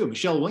Michelle too.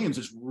 Michelle Williams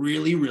is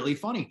really, really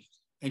funny.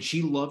 And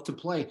she loved to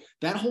play.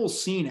 That whole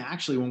scene,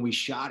 actually, when we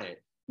shot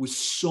it, was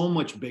so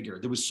much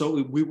bigger.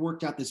 We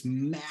worked out this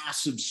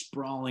massive,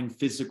 sprawling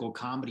physical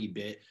comedy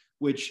bit,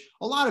 which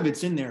a lot of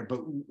it's in there,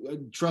 but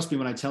trust me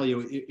when I tell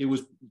you, it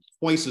was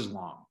twice as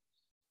long.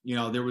 You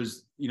know, there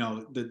was, you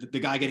know, the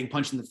guy getting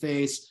punched in the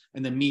face,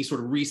 and then me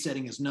sort of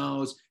resetting his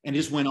nose, and it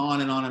just went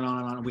on and on and on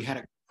and on. And we had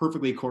it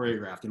perfectly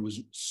choreographed. It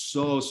was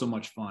so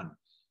much fun.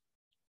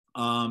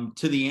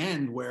 To the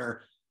end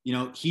where, you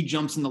know, he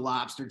jumps in the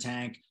lobster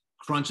tank,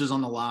 crunches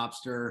on the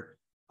lobster,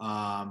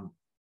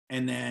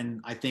 and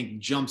then I think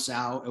jumps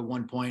out at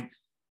one point.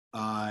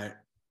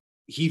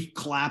 He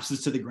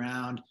collapses to the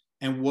ground.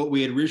 And what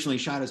we had originally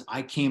shot is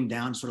I came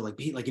down sort of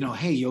like, you know,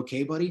 "Hey, you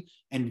okay, buddy?"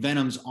 And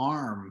Venom's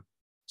arm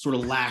sort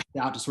of lashed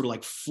out to sort of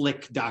like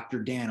flick Dr.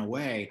 Dan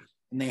away.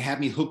 And they had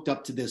me hooked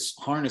up to this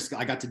harness.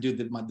 I got to do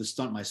the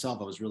stunt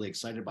myself. I was really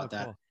excited about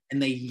that. Cool.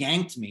 And they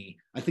yanked me.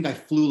 I think I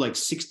flew like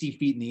 60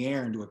 feet in the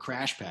air into a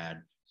crash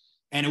pad.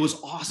 And it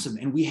was awesome.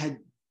 And we had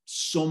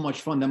so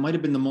much fun. That might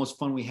have been the most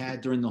fun we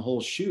had during the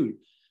whole shoot.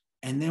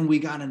 And then we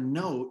got a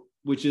note,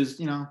 which is,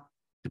 you know,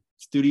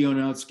 studio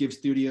notes give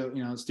studio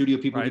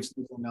people give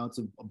studio notes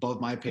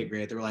above my pay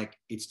grade. They were like,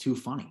 "It's too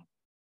funny."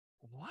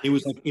 What? It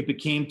was like, it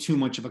became too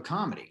much of a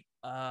comedy.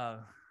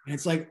 And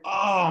it's like,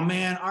 oh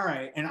man, all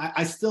right. And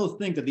I still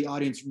think that the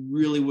audience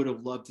really would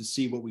have loved to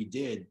see what we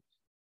did.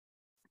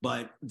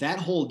 But that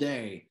whole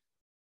day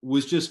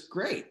was just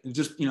great.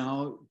 Just, you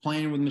know,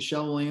 playing with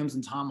Michelle Williams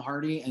and Tom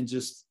Hardy and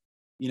just,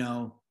 you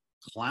know,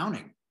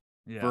 clowning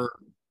for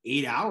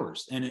 8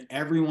 hours. And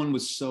everyone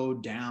was so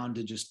down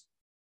to just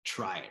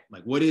try it.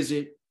 Like, what is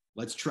it?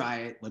 Let's try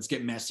it. Let's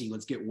get messy.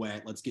 Let's get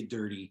wet. Let's get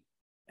dirty.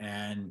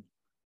 And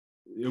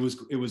it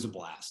was a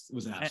blast. It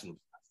was an absolute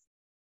blast.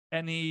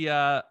 Any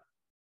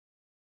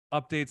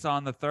updates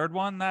on the third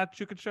one that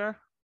you could share?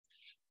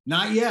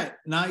 Not yet.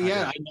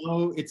 I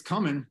know it's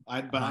coming,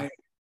 but I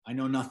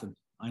know nothing.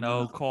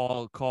 No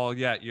call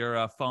yet.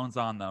 Your phone's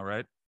on though,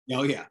 right?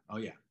 Oh yeah.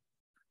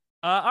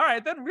 All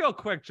right, then real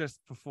quick, just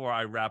before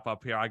I wrap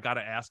up here, I got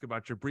to ask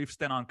about your brief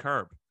stint on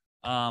Curb.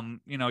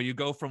 You know, you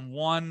go from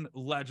one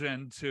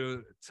legend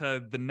to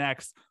the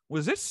next.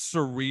 Was it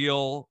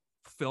surreal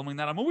filming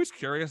that? I'm always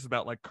curious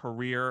about like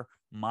career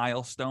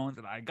milestones,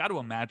 and I got to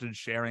imagine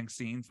sharing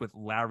scenes with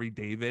Larry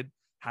David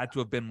had to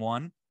have been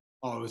one.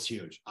 Oh, it was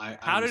huge.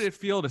 How did it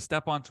feel to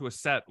step onto a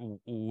set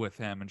with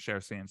him and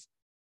share scenes?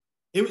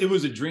 It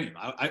was a dream.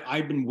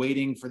 I've been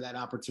waiting for that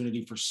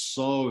opportunity for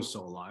so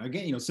long.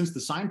 Again, since the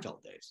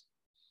Seinfeld days.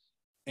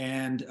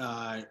 And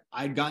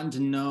I'd gotten to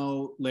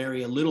know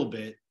Larry a little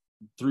bit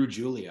through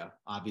Julia.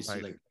 Obviously,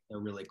 Right. like they're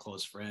really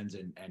close friends.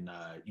 And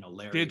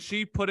Larry. Did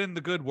she put in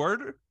the good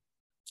word?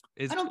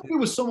 I don't think it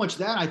was so much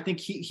that. I think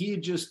he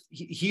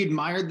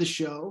admired the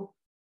show.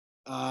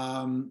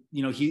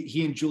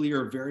 He and Julia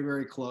are very,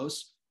 very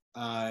close.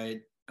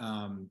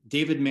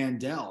 David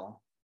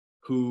Mandel,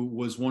 who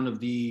was one of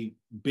the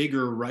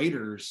bigger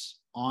writers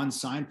on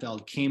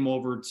Seinfeld, came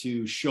over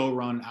to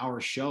showrun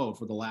our show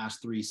for the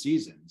last 3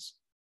 seasons.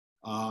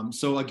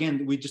 So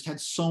again, we just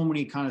had so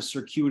many kind of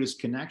circuitous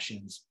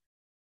connections.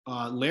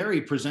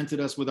 Larry presented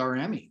us with our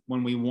Emmy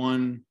when we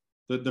won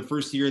the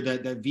first year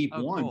that Veep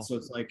won. Cool. So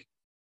it's like,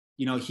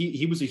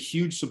 he was a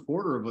huge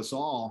supporter of us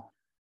all.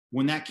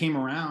 When that came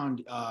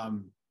around,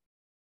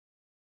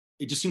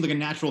 it just seemed like a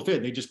natural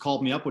fit. They just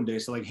called me up one day.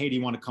 So like, hey, do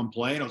you want to come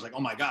play? And I was like,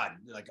 oh my God,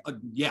 like,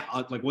 yeah.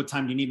 Like, what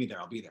time do you need me there?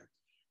 I'll be there.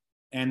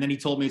 And then he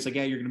told me, it's like,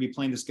 yeah, you're going to be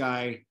playing this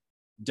guy,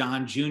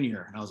 Don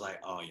Jr. And I was like,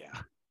 oh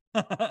yeah,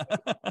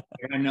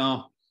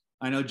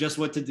 I know just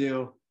what to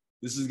do.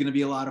 This is going to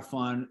be a lot of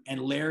fun. And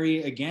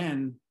Larry,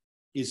 again,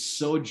 is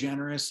so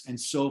generous and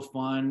so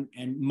fun.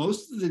 And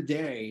most of the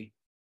day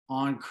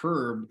on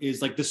Curb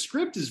is like, the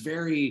script is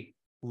very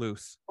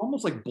loose,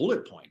 almost like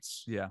bullet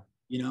points. Yeah.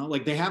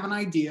 Like they have an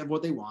idea of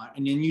what they want,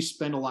 and then you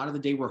spend a lot of the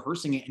day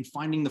rehearsing it and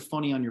finding the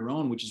funny on your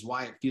own, which is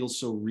why it feels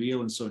so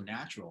real and so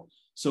natural.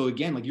 So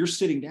again, like you're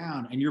sitting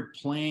down and you're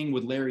playing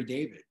with Larry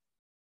David,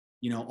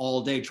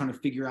 all day trying to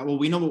figure out, well,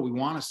 we know what we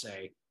want to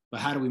say,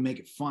 but how do we make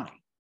it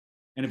funny?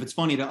 And if it's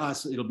funny to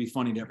us, it'll be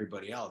funny to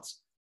everybody else.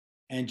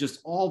 And just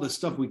all the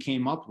stuff we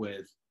came up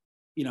with,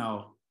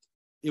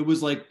 it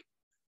was like,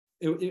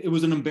 it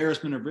was an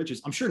embarrassment of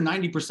riches. I'm sure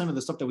 90% of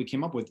the stuff that we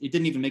came up with, it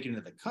didn't even make it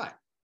into the cut.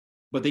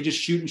 But they just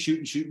shoot.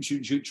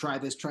 Try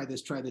this.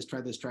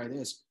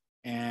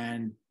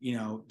 And,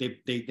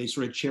 they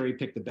sort of cherry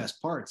pick the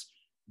best parts.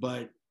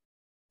 But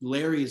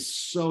Larry is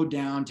so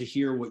down to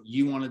hear what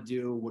you want to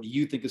do. What do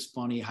you think is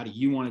funny? How do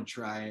you want to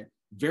try it?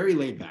 Very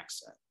laid back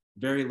set.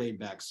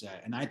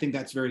 And I think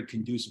that's very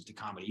conducive to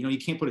comedy. You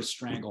can't put a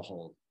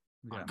stranglehold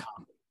on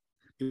comedy.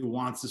 It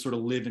wants to sort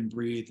of live and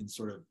breathe and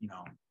sort of,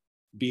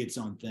 be its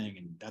own thing.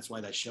 And that's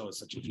why that show is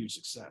such a huge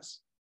success.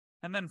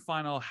 And then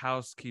final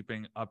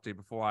housekeeping update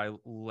before I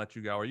let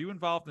you go. Are you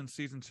involved in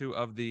season 2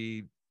 of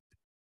the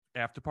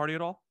After Party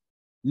at all?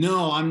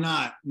 No, I'm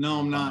not.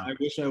 I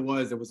wish I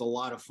was. It was a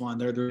lot of fun.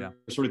 They're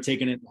sort of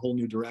taking it in a whole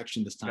new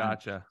direction this time.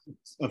 Gotcha.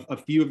 A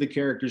few of the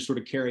characters sort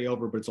of carry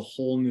over, but it's a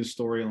whole new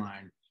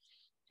storyline,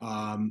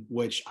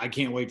 which I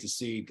can't wait to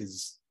see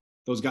because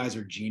those guys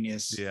are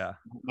genius. Yeah.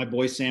 My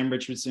boy Sam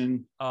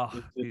Richardson.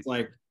 Oh, it's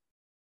like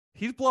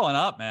he's blowing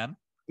up, man.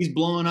 He's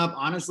blowing up.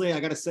 Honestly, I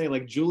got to say,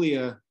 like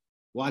Julia,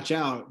 watch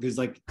out because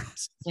like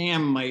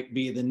Sam might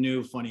be the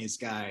new funniest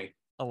guy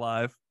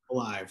alive.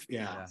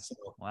 Yeah. So,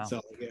 wow.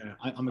 So yeah,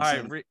 I'm excited.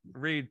 excited. All right,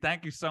 Reed,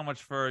 thank you so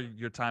much for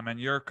your time, and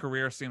your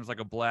career seems like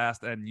a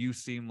blast, and you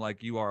seem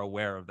like you are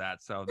aware of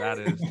that. So that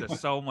is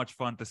just so much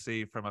fun to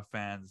see from a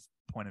fan's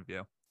point of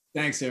view.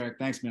 Thanks, Eric.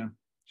 Thanks, man.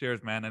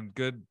 Cheers, man, and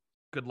good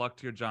luck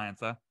to your Giants,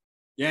 huh?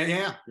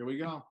 Yeah. Here we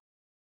go.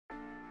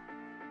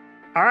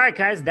 All right,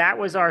 guys, that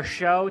was our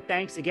show.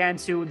 Thanks again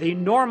to the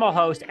normal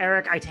host,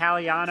 Eric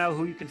Italiano,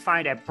 who you can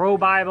find at Bro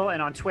Bible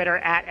and on Twitter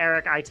at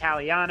Eric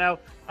Italiano.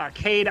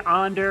 Cade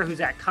Onder,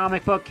 who's at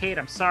Comic Book. Cade,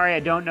 I'm sorry, I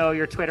don't know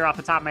your Twitter off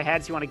the top of my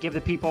head, so you want to give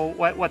the people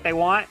what they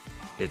want?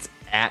 It's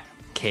at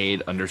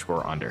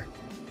Cade_Under.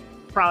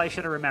 Probably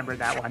should have remembered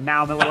that one.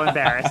 Now I'm a little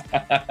embarrassed.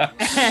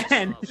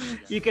 And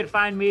you can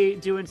find me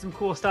doing some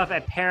cool stuff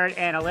at Parrot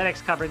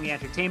Analytics, covering the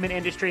entertainment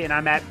industry, and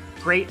I'm at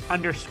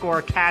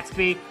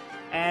Great_Catsby.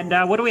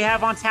 And what do we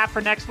have on tap for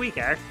next week,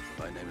 Eric?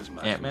 My name is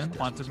Ant-Man.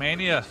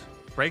 Quantumania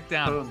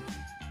Breakdown. Boom.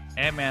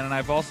 Ant-Man, and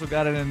I've also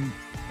got an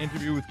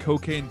interview with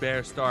Cocaine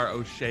Bear star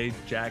O'Shea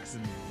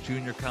Jackson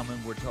Jr. coming.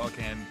 We're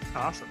talking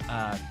awesome.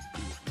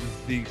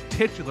 The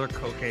titular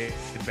Cocaine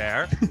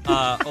Bear,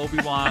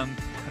 Obi-Wan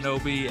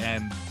Kenobi,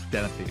 and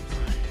Den of Thieves.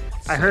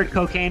 I heard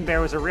Cocaine Bear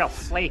was a real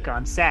flake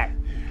on set.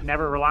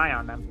 Never rely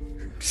on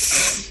them.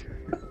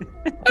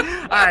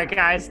 All right,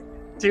 guys.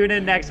 Tune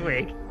in next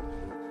week.